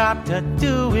you got to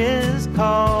do is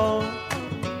call,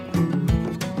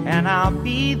 and I'll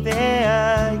be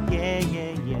there, yeah,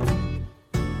 yeah, yeah.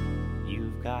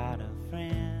 You've got a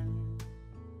friend.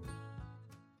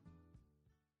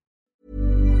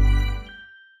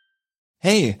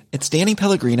 Hey, it's Danny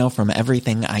Pellegrino from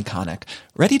Everything Iconic.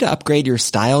 Ready to upgrade your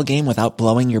style game without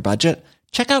blowing your budget?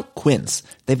 Check out Quince.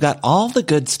 They've got all the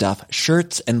good stuff,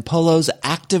 shirts and polos,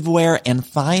 activewear, and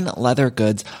fine leather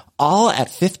goods, all at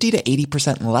 50 to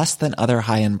 80% less than other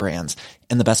high-end brands.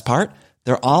 And the best part?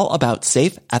 They're all about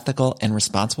safe, ethical, and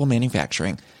responsible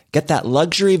manufacturing. Get that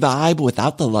luxury vibe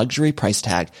without the luxury price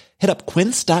tag. Hit up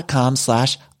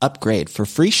quince.com/upgrade for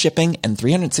free shipping and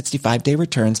 365-day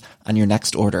returns on your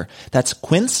next order. That's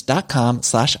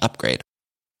quince.com/upgrade.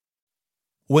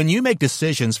 When you make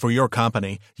decisions for your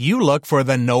company, you look for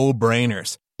the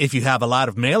no-brainers. If you have a lot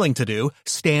of mailing to do,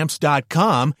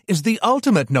 Stamps.com is the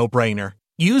ultimate no-brainer.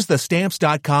 Use the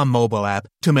Stamps.com mobile app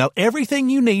to mail everything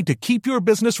you need to keep your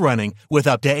business running with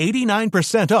up to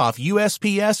 89% off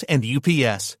USPS and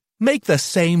UPS. Make the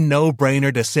same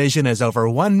no-brainer decision as over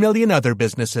 1 million other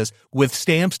businesses with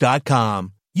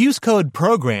Stamps.com. Use code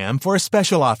PROGRAM for a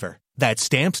special offer. That's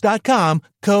Stamps.com,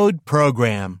 code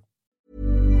PROGRAM.